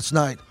party last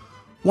night.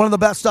 One of the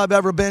best I've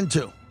ever been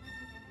to.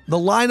 The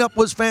lineup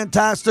was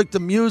fantastic, the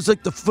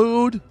music, the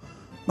food.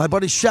 My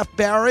buddy Chef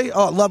Barry,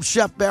 I love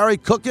Chef Barry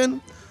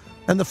cooking,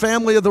 and the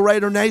family of the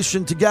Raider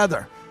Nation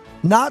together.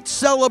 Not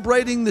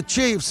celebrating the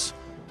Chiefs,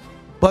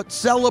 but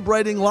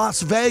celebrating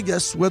Las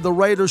Vegas, where the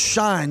Raiders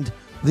shined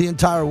the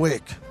entire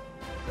week.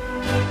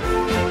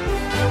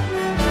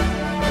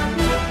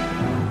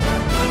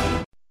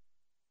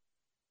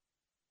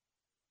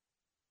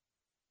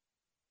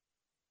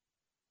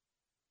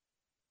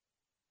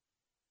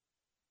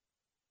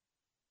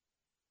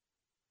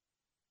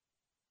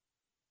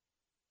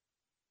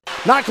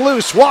 Knocked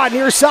loose, Watt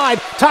near side,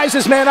 ties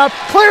his man up,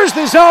 clears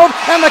the zone,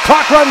 and the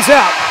clock runs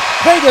out.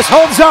 Vegas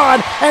holds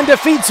on and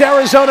defeats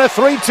Arizona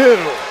 3-2.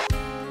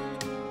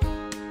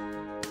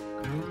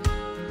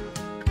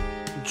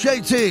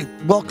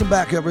 JT, welcome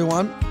back,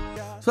 everyone.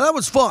 So that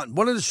was fun.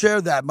 Wanted to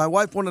share that. My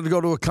wife wanted to go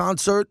to a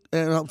concert,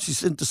 and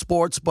she's into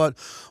sports, but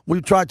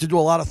we tried to do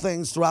a lot of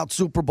things throughout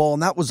Super Bowl,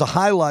 and that was a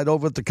highlight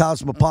over at the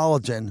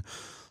Cosmopolitan.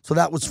 So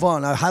that was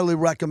fun. I highly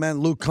recommend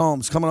Luke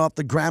Combs coming off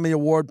the Grammy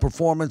Award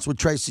performance with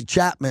Tracy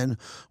Chapman,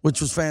 which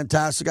was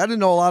fantastic. I didn't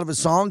know a lot of his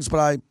songs, but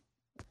I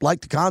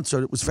liked the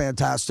concert. It was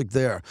fantastic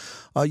there.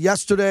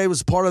 Yesterday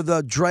was part of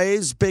the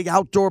Dre's big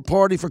outdoor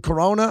party for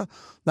Corona.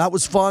 That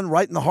was fun,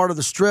 right in the heart of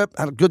the Strip.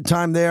 Had a good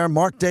time there.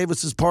 Mark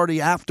Davis's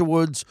party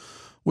afterwards,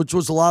 which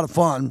was a lot of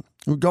fun.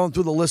 We're going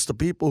through the list of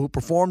people who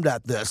performed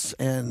at this,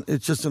 and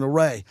it's just an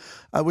array.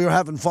 We were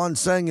having fun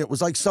saying it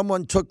was like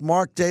someone took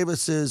Mark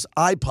Davis's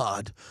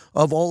iPod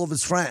of all of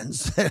his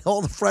friends, and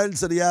all the friends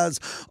that he has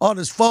on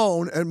his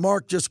phone, and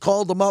Mark just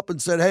called them up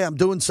and said, hey, I'm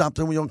doing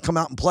something. We don't come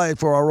out and play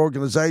for our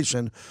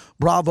organization.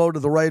 Bravo to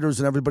the Raiders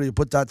and everybody who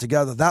put that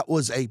together. That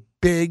was a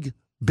big,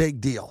 big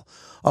deal.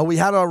 We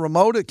had our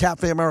remote at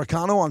Cafe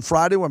Americano on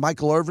Friday where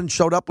Michael Irvin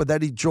showed up with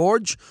Eddie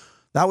George.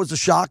 That was a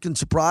shock and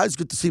surprise.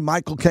 Good to see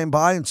Michael came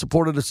by and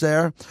supported us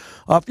there.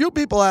 A few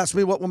people asked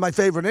me what were my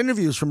favorite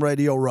interviews from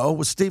Radio Row.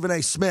 Was Stephen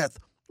A. Smith.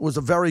 It was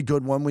a very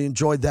good one. We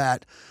enjoyed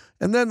that.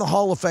 And then the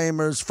Hall of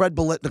Famers, Fred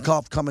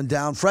Biletnikoff coming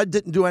down. Fred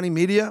didn't do any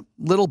media,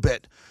 little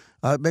bit.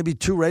 Maybe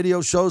 2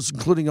 radio shows,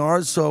 including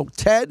ours. So,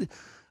 Ted,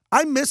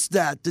 I missed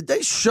that. Did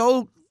they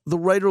show the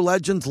Raider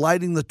legends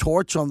lighting the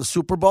torch on the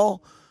Super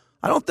Bowl?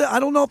 I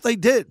don't know if they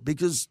did,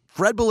 because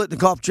Fred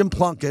Biletnikoff, Jim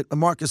Plunkett, and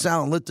Marcus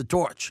Allen lit the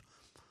torch.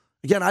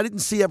 Again, I didn't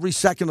see every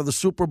second of the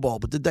Super Bowl,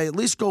 but did they at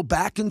least go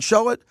back and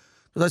show it?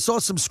 Because I saw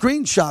some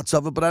screenshots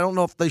of it, but I don't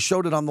know if they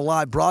showed it on the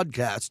live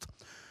broadcast.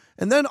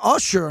 And then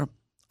Usher,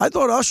 I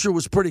thought Usher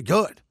was pretty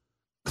good.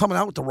 Coming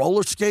out with the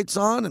roller skates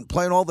on and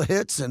playing all the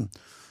hits. And,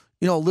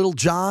 you know, Little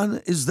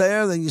John is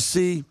there. Then you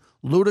see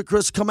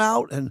Ludacris come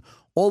out and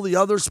all the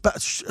other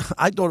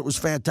I thought it was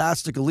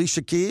fantastic.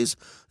 Alicia Keys.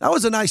 That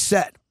was a nice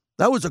set.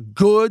 That was a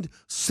good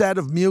set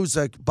of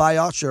music by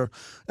Usher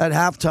at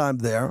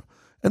halftime there.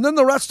 And then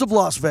the rest of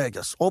Las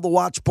Vegas, all the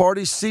watch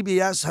parties.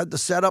 CBS had the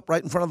setup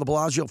right in front of the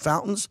Bellagio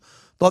fountains.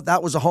 Thought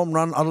that was a home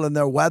run other than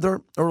their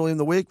weather early in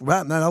the week.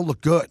 Man, that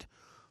looked good.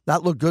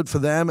 That looked good for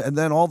them. And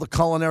then all the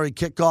culinary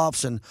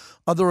kickoffs and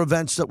other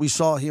events that we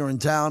saw here in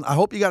town. I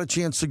hope you got a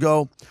chance to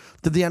go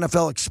to the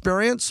NFL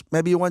Experience.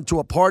 Maybe you went to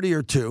a party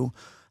or two.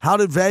 How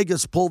did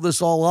Vegas pull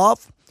this all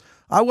off?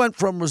 I went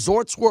from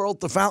Resorts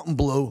World to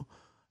Fontainebleau.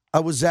 I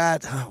was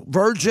at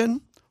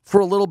Virgin for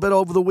a little bit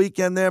over the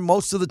weekend there.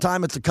 Most of the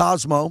time at the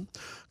Cosmo.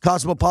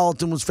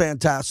 Cosmopolitan was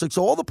fantastic.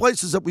 So all the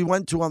places that we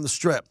went to on the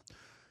Strip.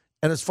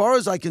 And as far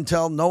as I can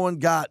tell, no one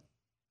got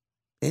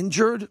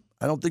injured.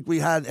 I don't think we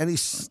had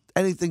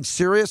anything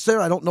serious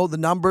there. I don't know the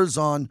numbers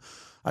on.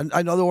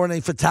 I know there weren't any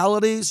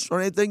fatalities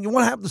or anything. You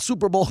want to have the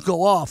Super Bowl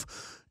go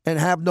off and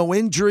have no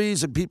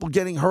injuries and people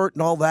getting hurt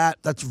and all that.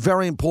 That's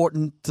very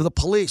important to the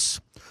police.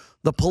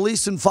 The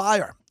police and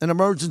fire and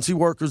emergency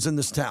workers in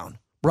this town.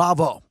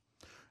 Bravo.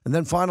 And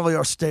then finally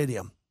our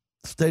stadium.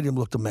 The stadium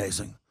looked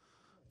amazing.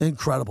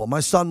 Incredible. My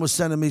son was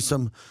sending me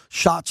some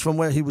shots from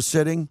where he was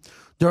sitting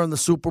during the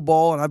Super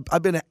Bowl, and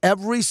I've been at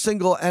every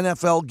single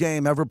NFL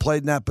game ever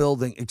played in that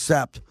building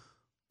except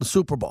the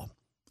Super Bowl.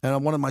 And I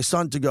wanted my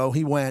son to go.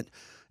 He went,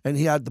 and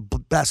he had the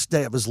best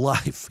day of his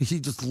life. He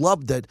just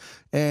loved it,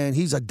 and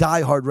he's a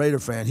diehard Raider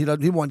fan. He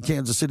wanted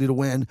Kansas City to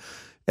win,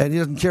 and he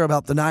doesn't care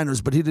about the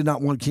Niners, but he did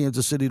not want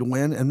Kansas City to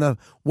win. And the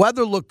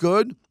weather looked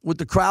good with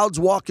the crowds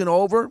walking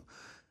over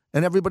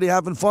and everybody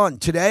having fun.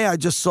 Today, I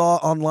just saw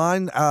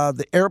online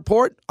the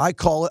airport. I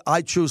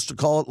choose to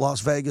call it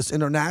Las Vegas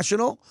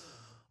International.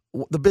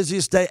 The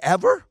busiest day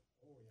ever?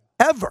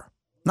 Ever.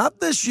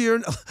 Not this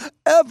year.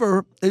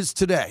 Ever is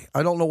today.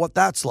 I don't know what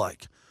that's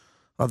like.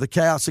 The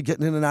chaos of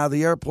getting in and out of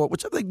the airport,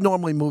 which I think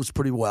normally moves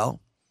pretty well.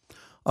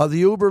 The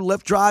Uber,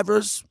 Lyft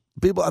drivers,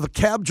 the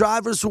cab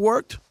drivers who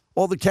worked,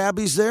 all the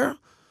cabbies there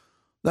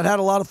that had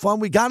a lot of fun.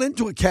 We got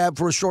into a cab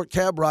for a short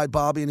cab ride,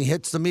 Bobby, and he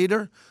hits the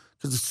meter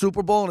because it's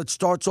Super Bowl and it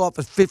starts off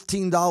at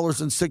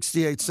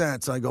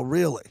 $15.68. I go,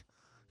 really?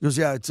 He goes,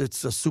 yeah, it's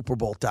a Super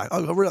Bowl tax.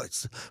 I go, really?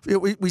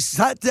 We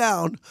sat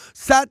down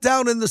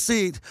in the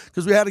seat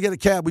because we had to get a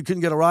cab. We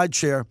couldn't get a ride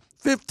share.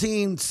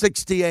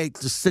 $15.68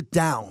 to sit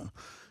down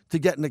to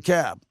get in a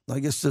cab. I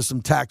guess there's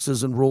some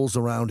taxes and rules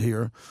around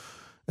here.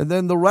 And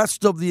then the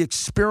rest of the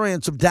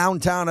experience of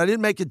downtown. I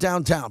didn't make it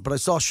downtown, but I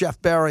saw Chef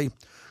Barry.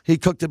 He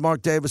cooked at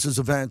Mark Davis's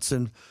events,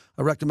 and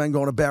I recommend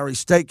going to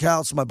Barry's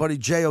Steakhouse. My buddy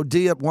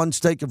J.O.D. at One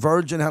Steak at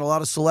Virgin had a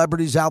lot of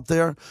celebrities out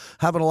there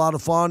having a lot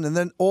of fun. And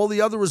then all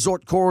the other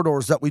resort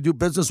corridors that we do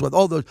business with.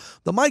 Oh, the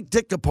Mike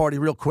Ditka party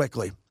real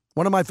quickly.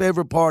 One of my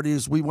favorite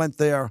parties, we went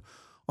there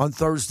on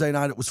Thursday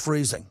night. It was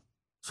freezing.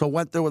 So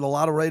went there with a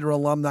lot of Raider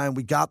alumni, and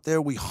we got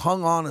there. We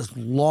hung on as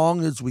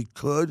long as we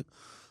could.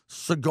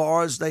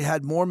 Cigars. They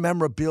had more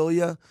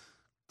memorabilia.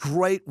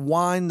 Great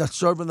wine. They're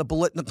serving the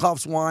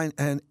Bolitnikov's wine,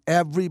 and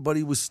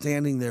everybody was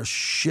standing there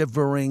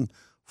shivering,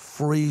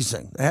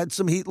 freezing. They had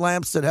some heat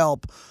lamps that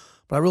help,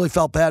 but I really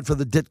felt bad for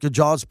the Ditka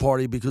Jaws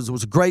party because it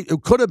was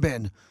it could have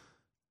been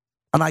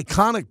an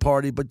iconic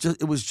party, but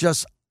it was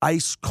just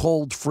ice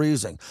cold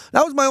freezing.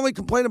 That was my only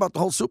complaint about the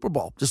whole Super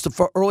Bowl, just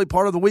the early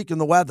part of the week in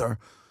the weather.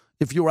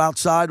 If you were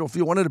outside or if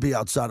you wanted to be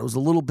outside, it was a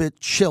little bit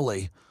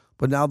chilly,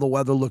 but now the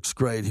weather looks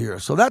great here.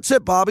 So that's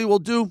it, Bobby.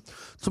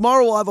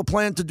 Tomorrow we'll have a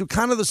plan to do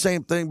kind of the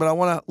same thing, but I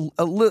want to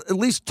at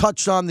least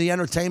touch on the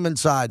entertainment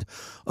side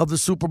of the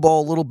Super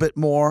Bowl a little bit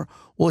more.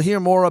 We'll hear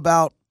more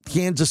about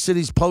Kansas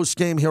City's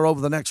postgame here over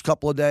the next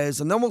couple of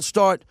days, and then we'll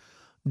start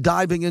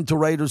diving into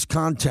Raiders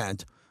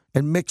content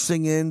and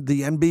mixing in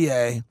the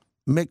NBA,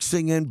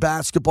 mixing in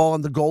basketball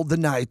and the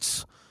Golden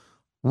Knights.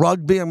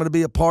 Rugby, I'm going to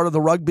be a part of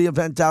the rugby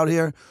event out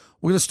here.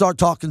 We're going to start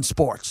talking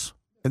sports.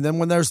 And then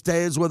when there's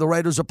days where the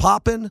Raiders are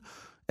popping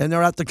and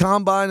they're at the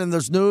combine and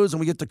there's news and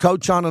we get the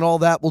coach on and all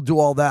that, we'll do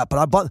all that.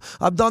 But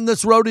I've done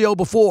this rodeo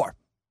before.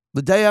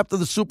 The day after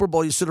the Super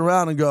Bowl, you sit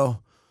around and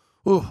go,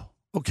 ooh,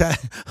 okay,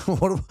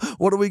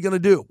 what are we going to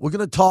do? We're going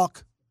to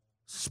talk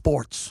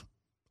sports.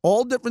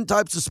 All different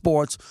types of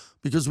sports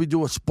because we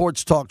do a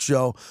sports talk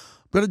show.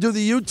 We're going to do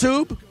the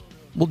YouTube.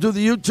 We'll do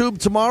the YouTube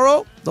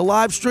tomorrow, the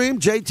live stream,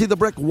 JT the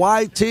Brick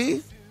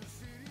YT.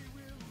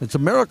 It's a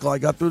miracle I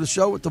got through the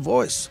show with the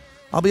voice.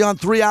 I'll be on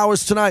 3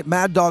 hours tonight,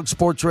 Mad Dog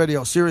Sports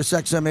Radio, Sirius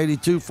XM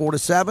 82, 4 to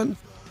 7,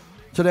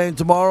 today and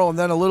tomorrow, and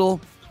then a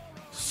little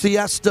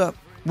siesta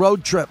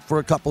road trip for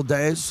a couple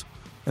days,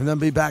 and then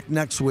be back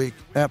next week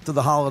after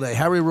the holiday.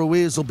 Harry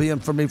Ruiz will be in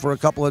for me for a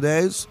couple of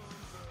days,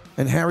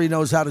 and Harry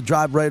knows how to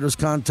drive Raiders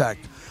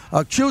contact.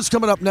 Q's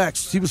coming up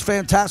next. He was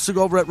fantastic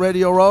over at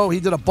Radio Row. He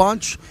did a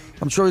bunch.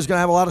 I'm sure he's going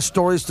to have a lot of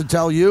stories to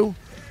tell you.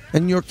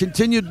 And your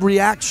continued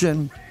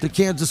reaction to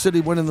Kansas City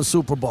winning the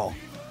Super Bowl.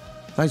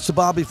 Thanks to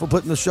Bobby for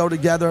putting the show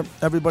together.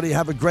 Everybody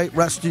have a great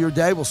rest of your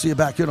day. We'll see you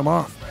back here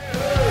tomorrow.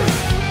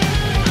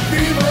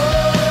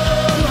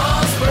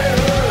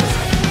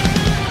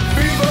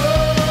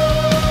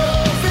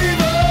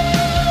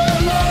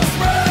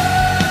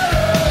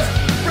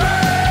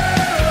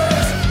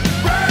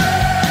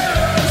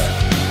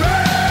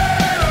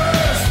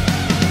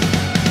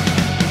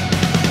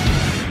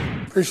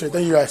 Appreciate it.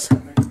 Thank you,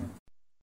 guys.